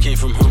 I came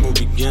from humble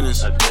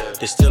beginnings.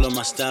 They still on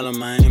my style and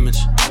my image.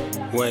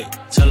 Wait,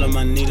 tell them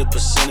I need a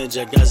percentage.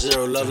 I got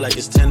zero love like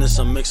it's tennis.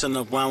 I'm mixing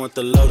up wine with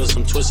the lotus.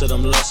 I'm twisted,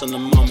 I'm lost in the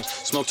moment.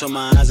 Smoke till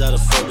my eyes out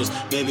of focus.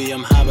 Maybe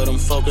I'm high, but I'm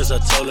focused. I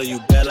told her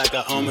you bad like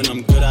I omen.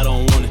 I'm good, I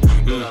don't want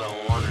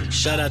it.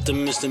 Shout out to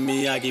Mr.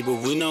 Miyagi,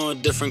 but we know a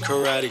different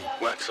karate.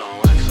 Wax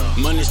on.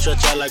 Money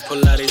stretch out like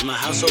Pilates. My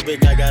house so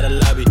big, I got a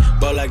lobby.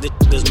 Ball like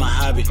this is my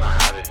hobby.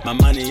 My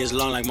money is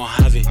long like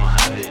Mojave.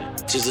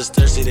 She's just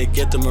thirsty, they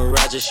get the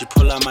mirage. She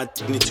pull out my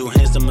dick, need 2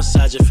 hands to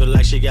massage it. Feel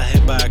like she got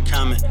hit by a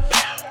comet.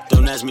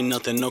 Don't ask me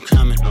nothing, no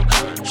comment.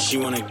 She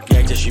wanna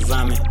gag till she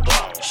vomit.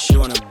 She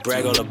wanna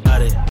brag all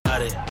about it.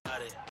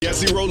 Yeah,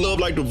 zero love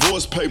like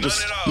divorce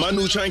papers. My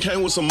new chain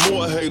came with some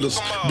more haters.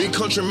 Big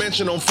country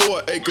mansion on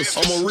 4 acres.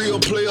 I'm a real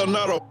player,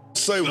 not a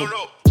saver.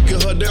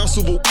 Get her down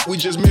super, we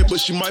just met, but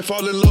she might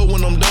fall in love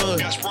when I'm done.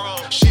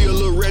 She a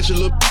little ratchet,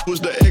 little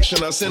was the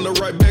action. I send her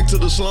right back to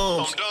the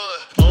slums.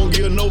 I don't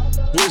give no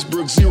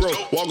Westbrook zero.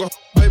 Walk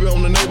a baby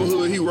on the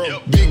neighborhood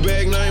hero. Big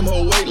bag name,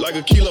 whole weight like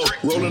a kilo.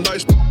 Rolling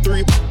dice,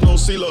 3 on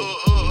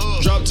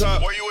CeeLo. Drop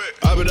top, where you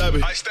at? Abu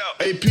Dhabi.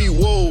 AP,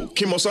 whoa,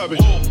 Kimosabi.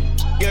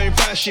 Ain't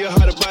fine, she a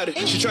hot about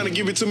it. She tryna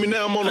give it to me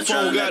now, I'm on the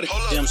phone, got it.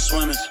 Damn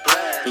swimming.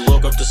 We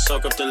woke up to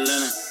soak up the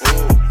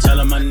linen. Tell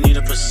them I need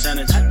a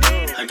percentage.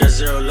 I got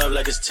zero love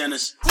like it's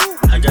tennis.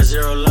 I got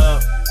zero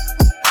love.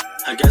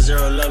 I got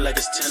zero love like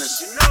it's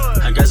tennis.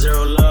 I got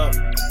zero love.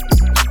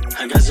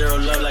 I got zero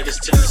love like it's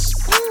tennis.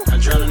 I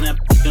drown in that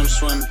I'm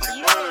swimming.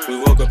 We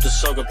woke up to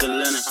soak up the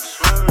linen.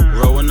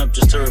 Rolling up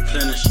just to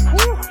replenish.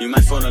 You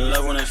might fall in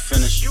love when I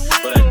finish.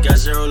 But I got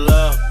zero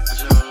love.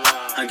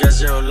 I got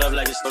zero love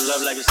like it's for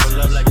love, like it's for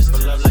love, like it's for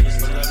love, like it's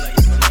for love, like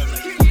it's for love,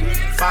 like it's for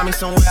love. Find me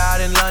somewhere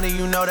out in London,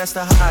 you know that's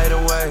the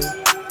hideaway.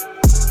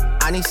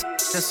 I need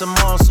just some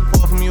more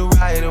support from you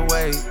right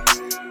away.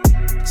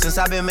 Since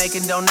I've been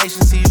making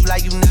donations to you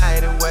like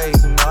United Way.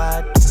 You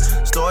know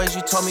stories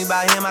you told me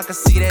about him, I can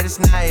see that it's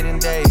night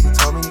and day. You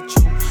told me the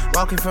truth.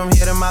 Walking from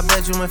here to my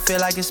bedroom and feel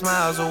like it's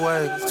miles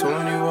away. Too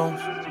many rooms.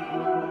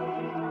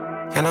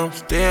 And I'm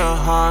still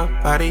hard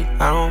body,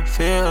 I don't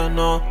feel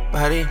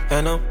nobody.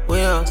 And I'm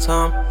wheels,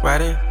 I'm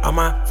riding on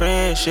my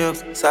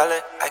friendships.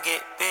 Solid, I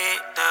get big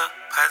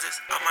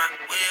deposits on my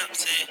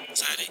whips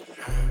inside it.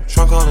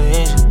 Trunk on the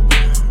engine,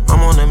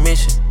 I'm on a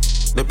mission.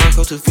 The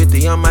Bronco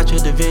 250, I'm out your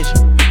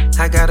division.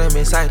 I got him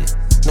excited.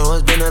 Know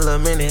it's been a little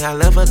minute, I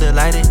left her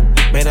delighted.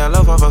 Made her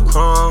love off a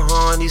chrome,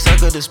 these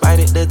sucker despite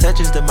it. The touch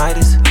is the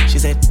Midas. She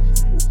said,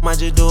 might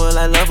just do it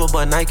like Lover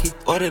but Nike.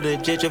 Ordered a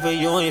jet for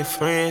you and your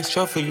friends.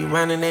 Truck for you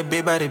running that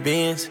big body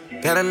Benz.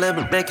 Got a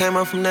little bit that came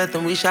up from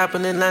nothing. We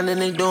shopping in London,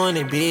 they doing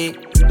it big.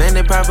 Ain't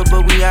it private,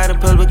 but we out in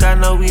public. I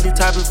know we the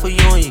topic for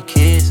you and your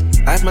kids.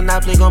 Ice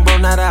Monopoly gon' blow,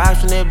 not an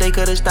option. If they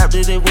could've stopped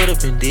it, they would've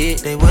been dead.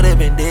 They would've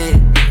been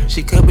dead.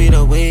 She could be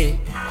the wig.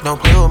 Don't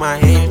play with my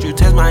head, you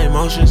test my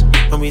emotions.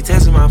 Don't be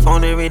testing my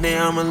phone every day,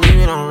 I'ma leave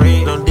it on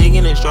red. Don't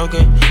digging and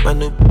stroking. My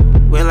new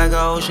wet like an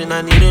ocean,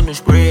 I need a new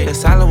spread. The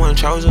solid one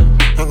chosen.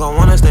 Ain't gon'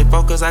 wanna stay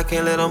focused, I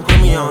can't let them put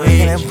me on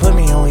edge. Can't put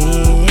me on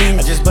edge.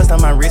 I just bust on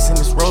my wrist and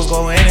this rose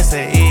gold and it's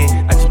an edge.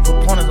 I just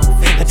put pointers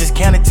on feds. I just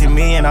counted to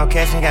me and all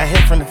cash and got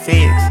hit from the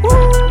feds.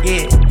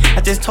 Yeah,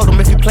 I just told them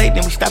if we played,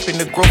 then we stop in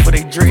the growth for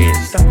they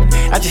dreads.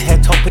 I just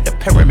had to put the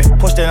pyramid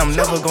push that I'm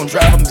never gon'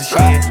 drive them to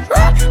shit.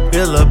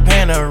 Build a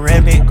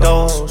panoramic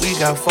goals. We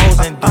got foes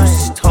and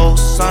deuces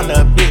toast. On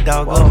the big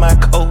dog of my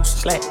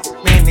coast. Slack,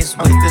 man, this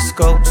with the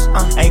scopes.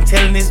 I ain't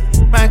telling this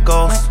my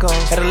goals.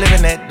 Had a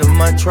living at the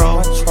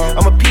Montreux.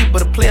 I'm a peep,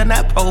 but a player,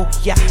 not pole.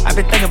 Yeah, I've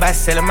been thinking about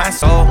selling my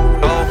soul.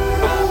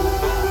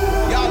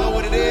 Y'all know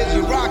what it is.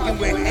 You're rocking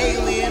with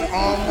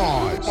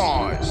Alienonmars.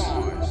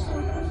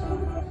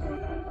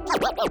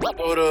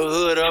 Throw the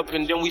hood up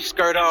and then we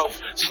skirt off.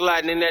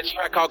 Sliding in that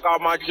track, I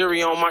got my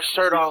jury on my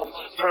shirt off.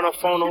 Turn the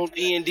phone on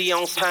D&D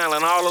on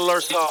silent, all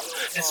alerts off.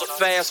 It's a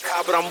fast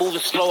car, but I'm moving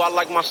slow, I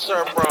like my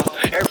surf, bro.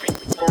 Every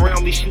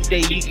around me shoot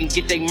they can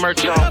get they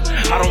merch off.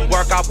 I don't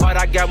work out, but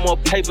I got more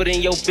paper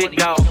than your big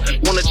dog.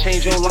 Wanna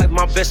change your life,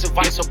 my best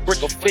advice, a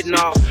brick of fitting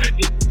off.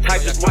 You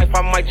type this wife,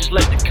 I might just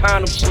let the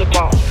condom slip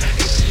off.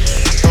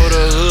 Throw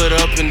the hood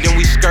up and then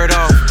we skirt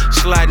off.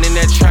 Sliding in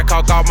that track,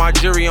 I got my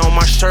jury on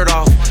my shirt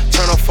off.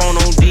 Turn the phone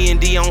on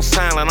D&D on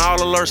silent, all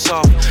alerts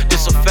off.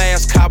 This a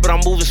fast car, but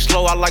I'm moving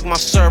slow, I like my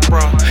surf,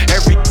 bro.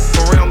 Every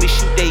around me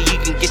shoot they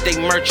can get they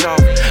merch off.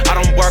 I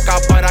don't work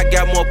out, but I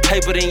got more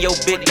paper than your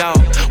big dog.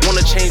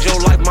 Wanna change your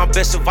life, my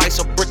best advice,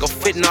 a brick of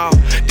fitting off.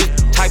 This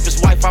type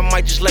is wife, I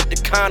might just let the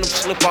condom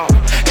slip off.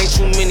 Ain't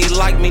too many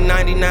like me,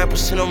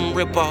 99% of them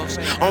rip-offs.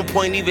 On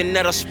point, even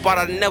at a spot,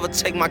 I never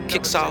take my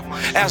kicks off.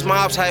 Ask my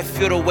ops how it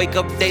feel to wake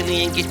up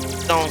daily and get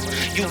on.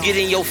 You get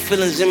in your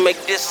feelings and make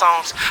diss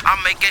songs. I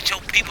make at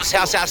your people's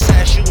house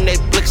outside shooting they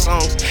blick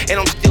songs. And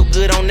I'm still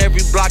good on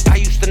every block I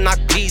used to knock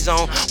P's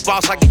on.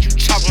 Boss, I get you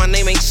chalk, my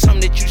name ain't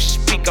something that you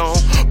should speak on.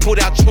 Pulled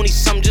out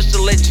 20-something just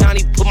to let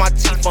Johnny put my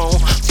teeth on.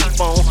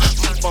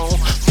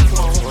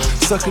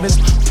 Sucking this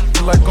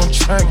like I'm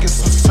trying to get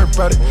some surf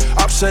out it.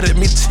 Upset at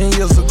me 10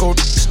 years ago,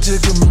 still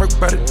get murk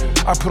about it.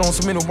 I put on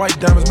so many white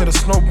diamonds, made a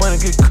snow bunny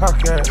get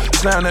cocked at.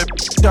 Slam that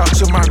out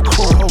till my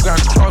crew hoe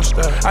got crossed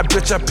out. I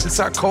bet y'all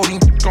piss out codeine,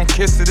 gon'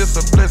 kiss it, it's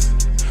a blessing.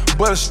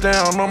 Bust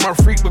down on my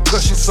freak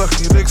because she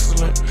suckin'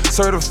 excellent.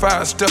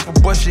 Certified stepper,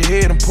 bust your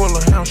head and pull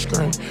a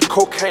hamstring.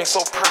 Cocaine so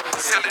purple,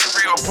 sell it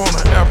real up on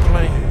an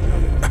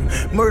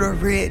airplane. Murder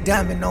red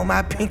diamond on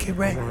my pinky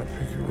ring.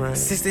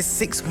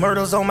 66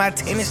 murders on my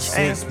tennis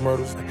chain.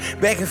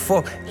 Back and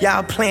forth,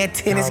 y'all playing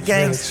tennis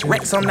games.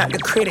 Racks, I'm not the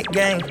credit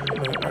game.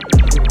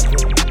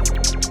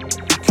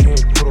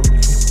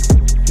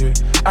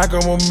 I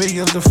got more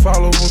millions to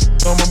follow,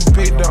 I'm a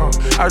big dog.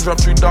 I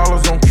dropped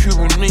 $3 on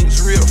Cuban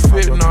links, real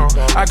fit now.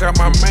 I got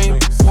my main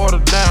water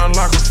down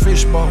like a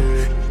fishbowl.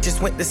 Just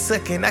went to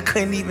sucking, I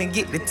couldn't even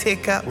get the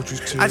tick out.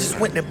 I just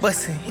went to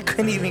busting, he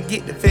couldn't even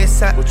get the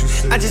fist out.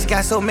 I just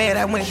got so mad,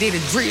 I went and did a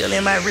drill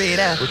in my red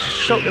eye.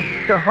 Showed the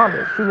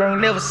 100, she ain't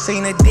never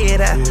seen a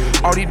dead eye.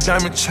 All these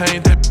diamond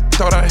chains, that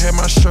thought I had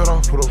my shirt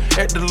off.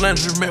 At the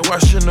laundromat,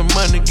 washing the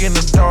money, getting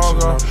the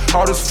dog off.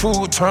 All this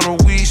food turn a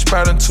weed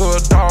spot into a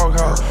dog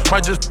house.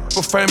 Might just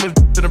for famous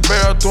in the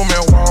bathroom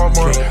at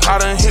Walmart. I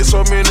done hit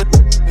so many,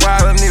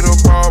 why I need a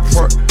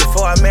ballpark.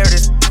 Before I married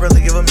this, really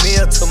give a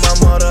meal to my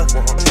mother.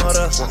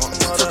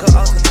 Took her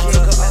off the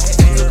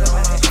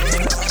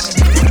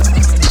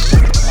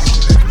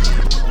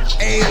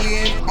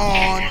Alien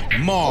on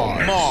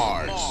Mars.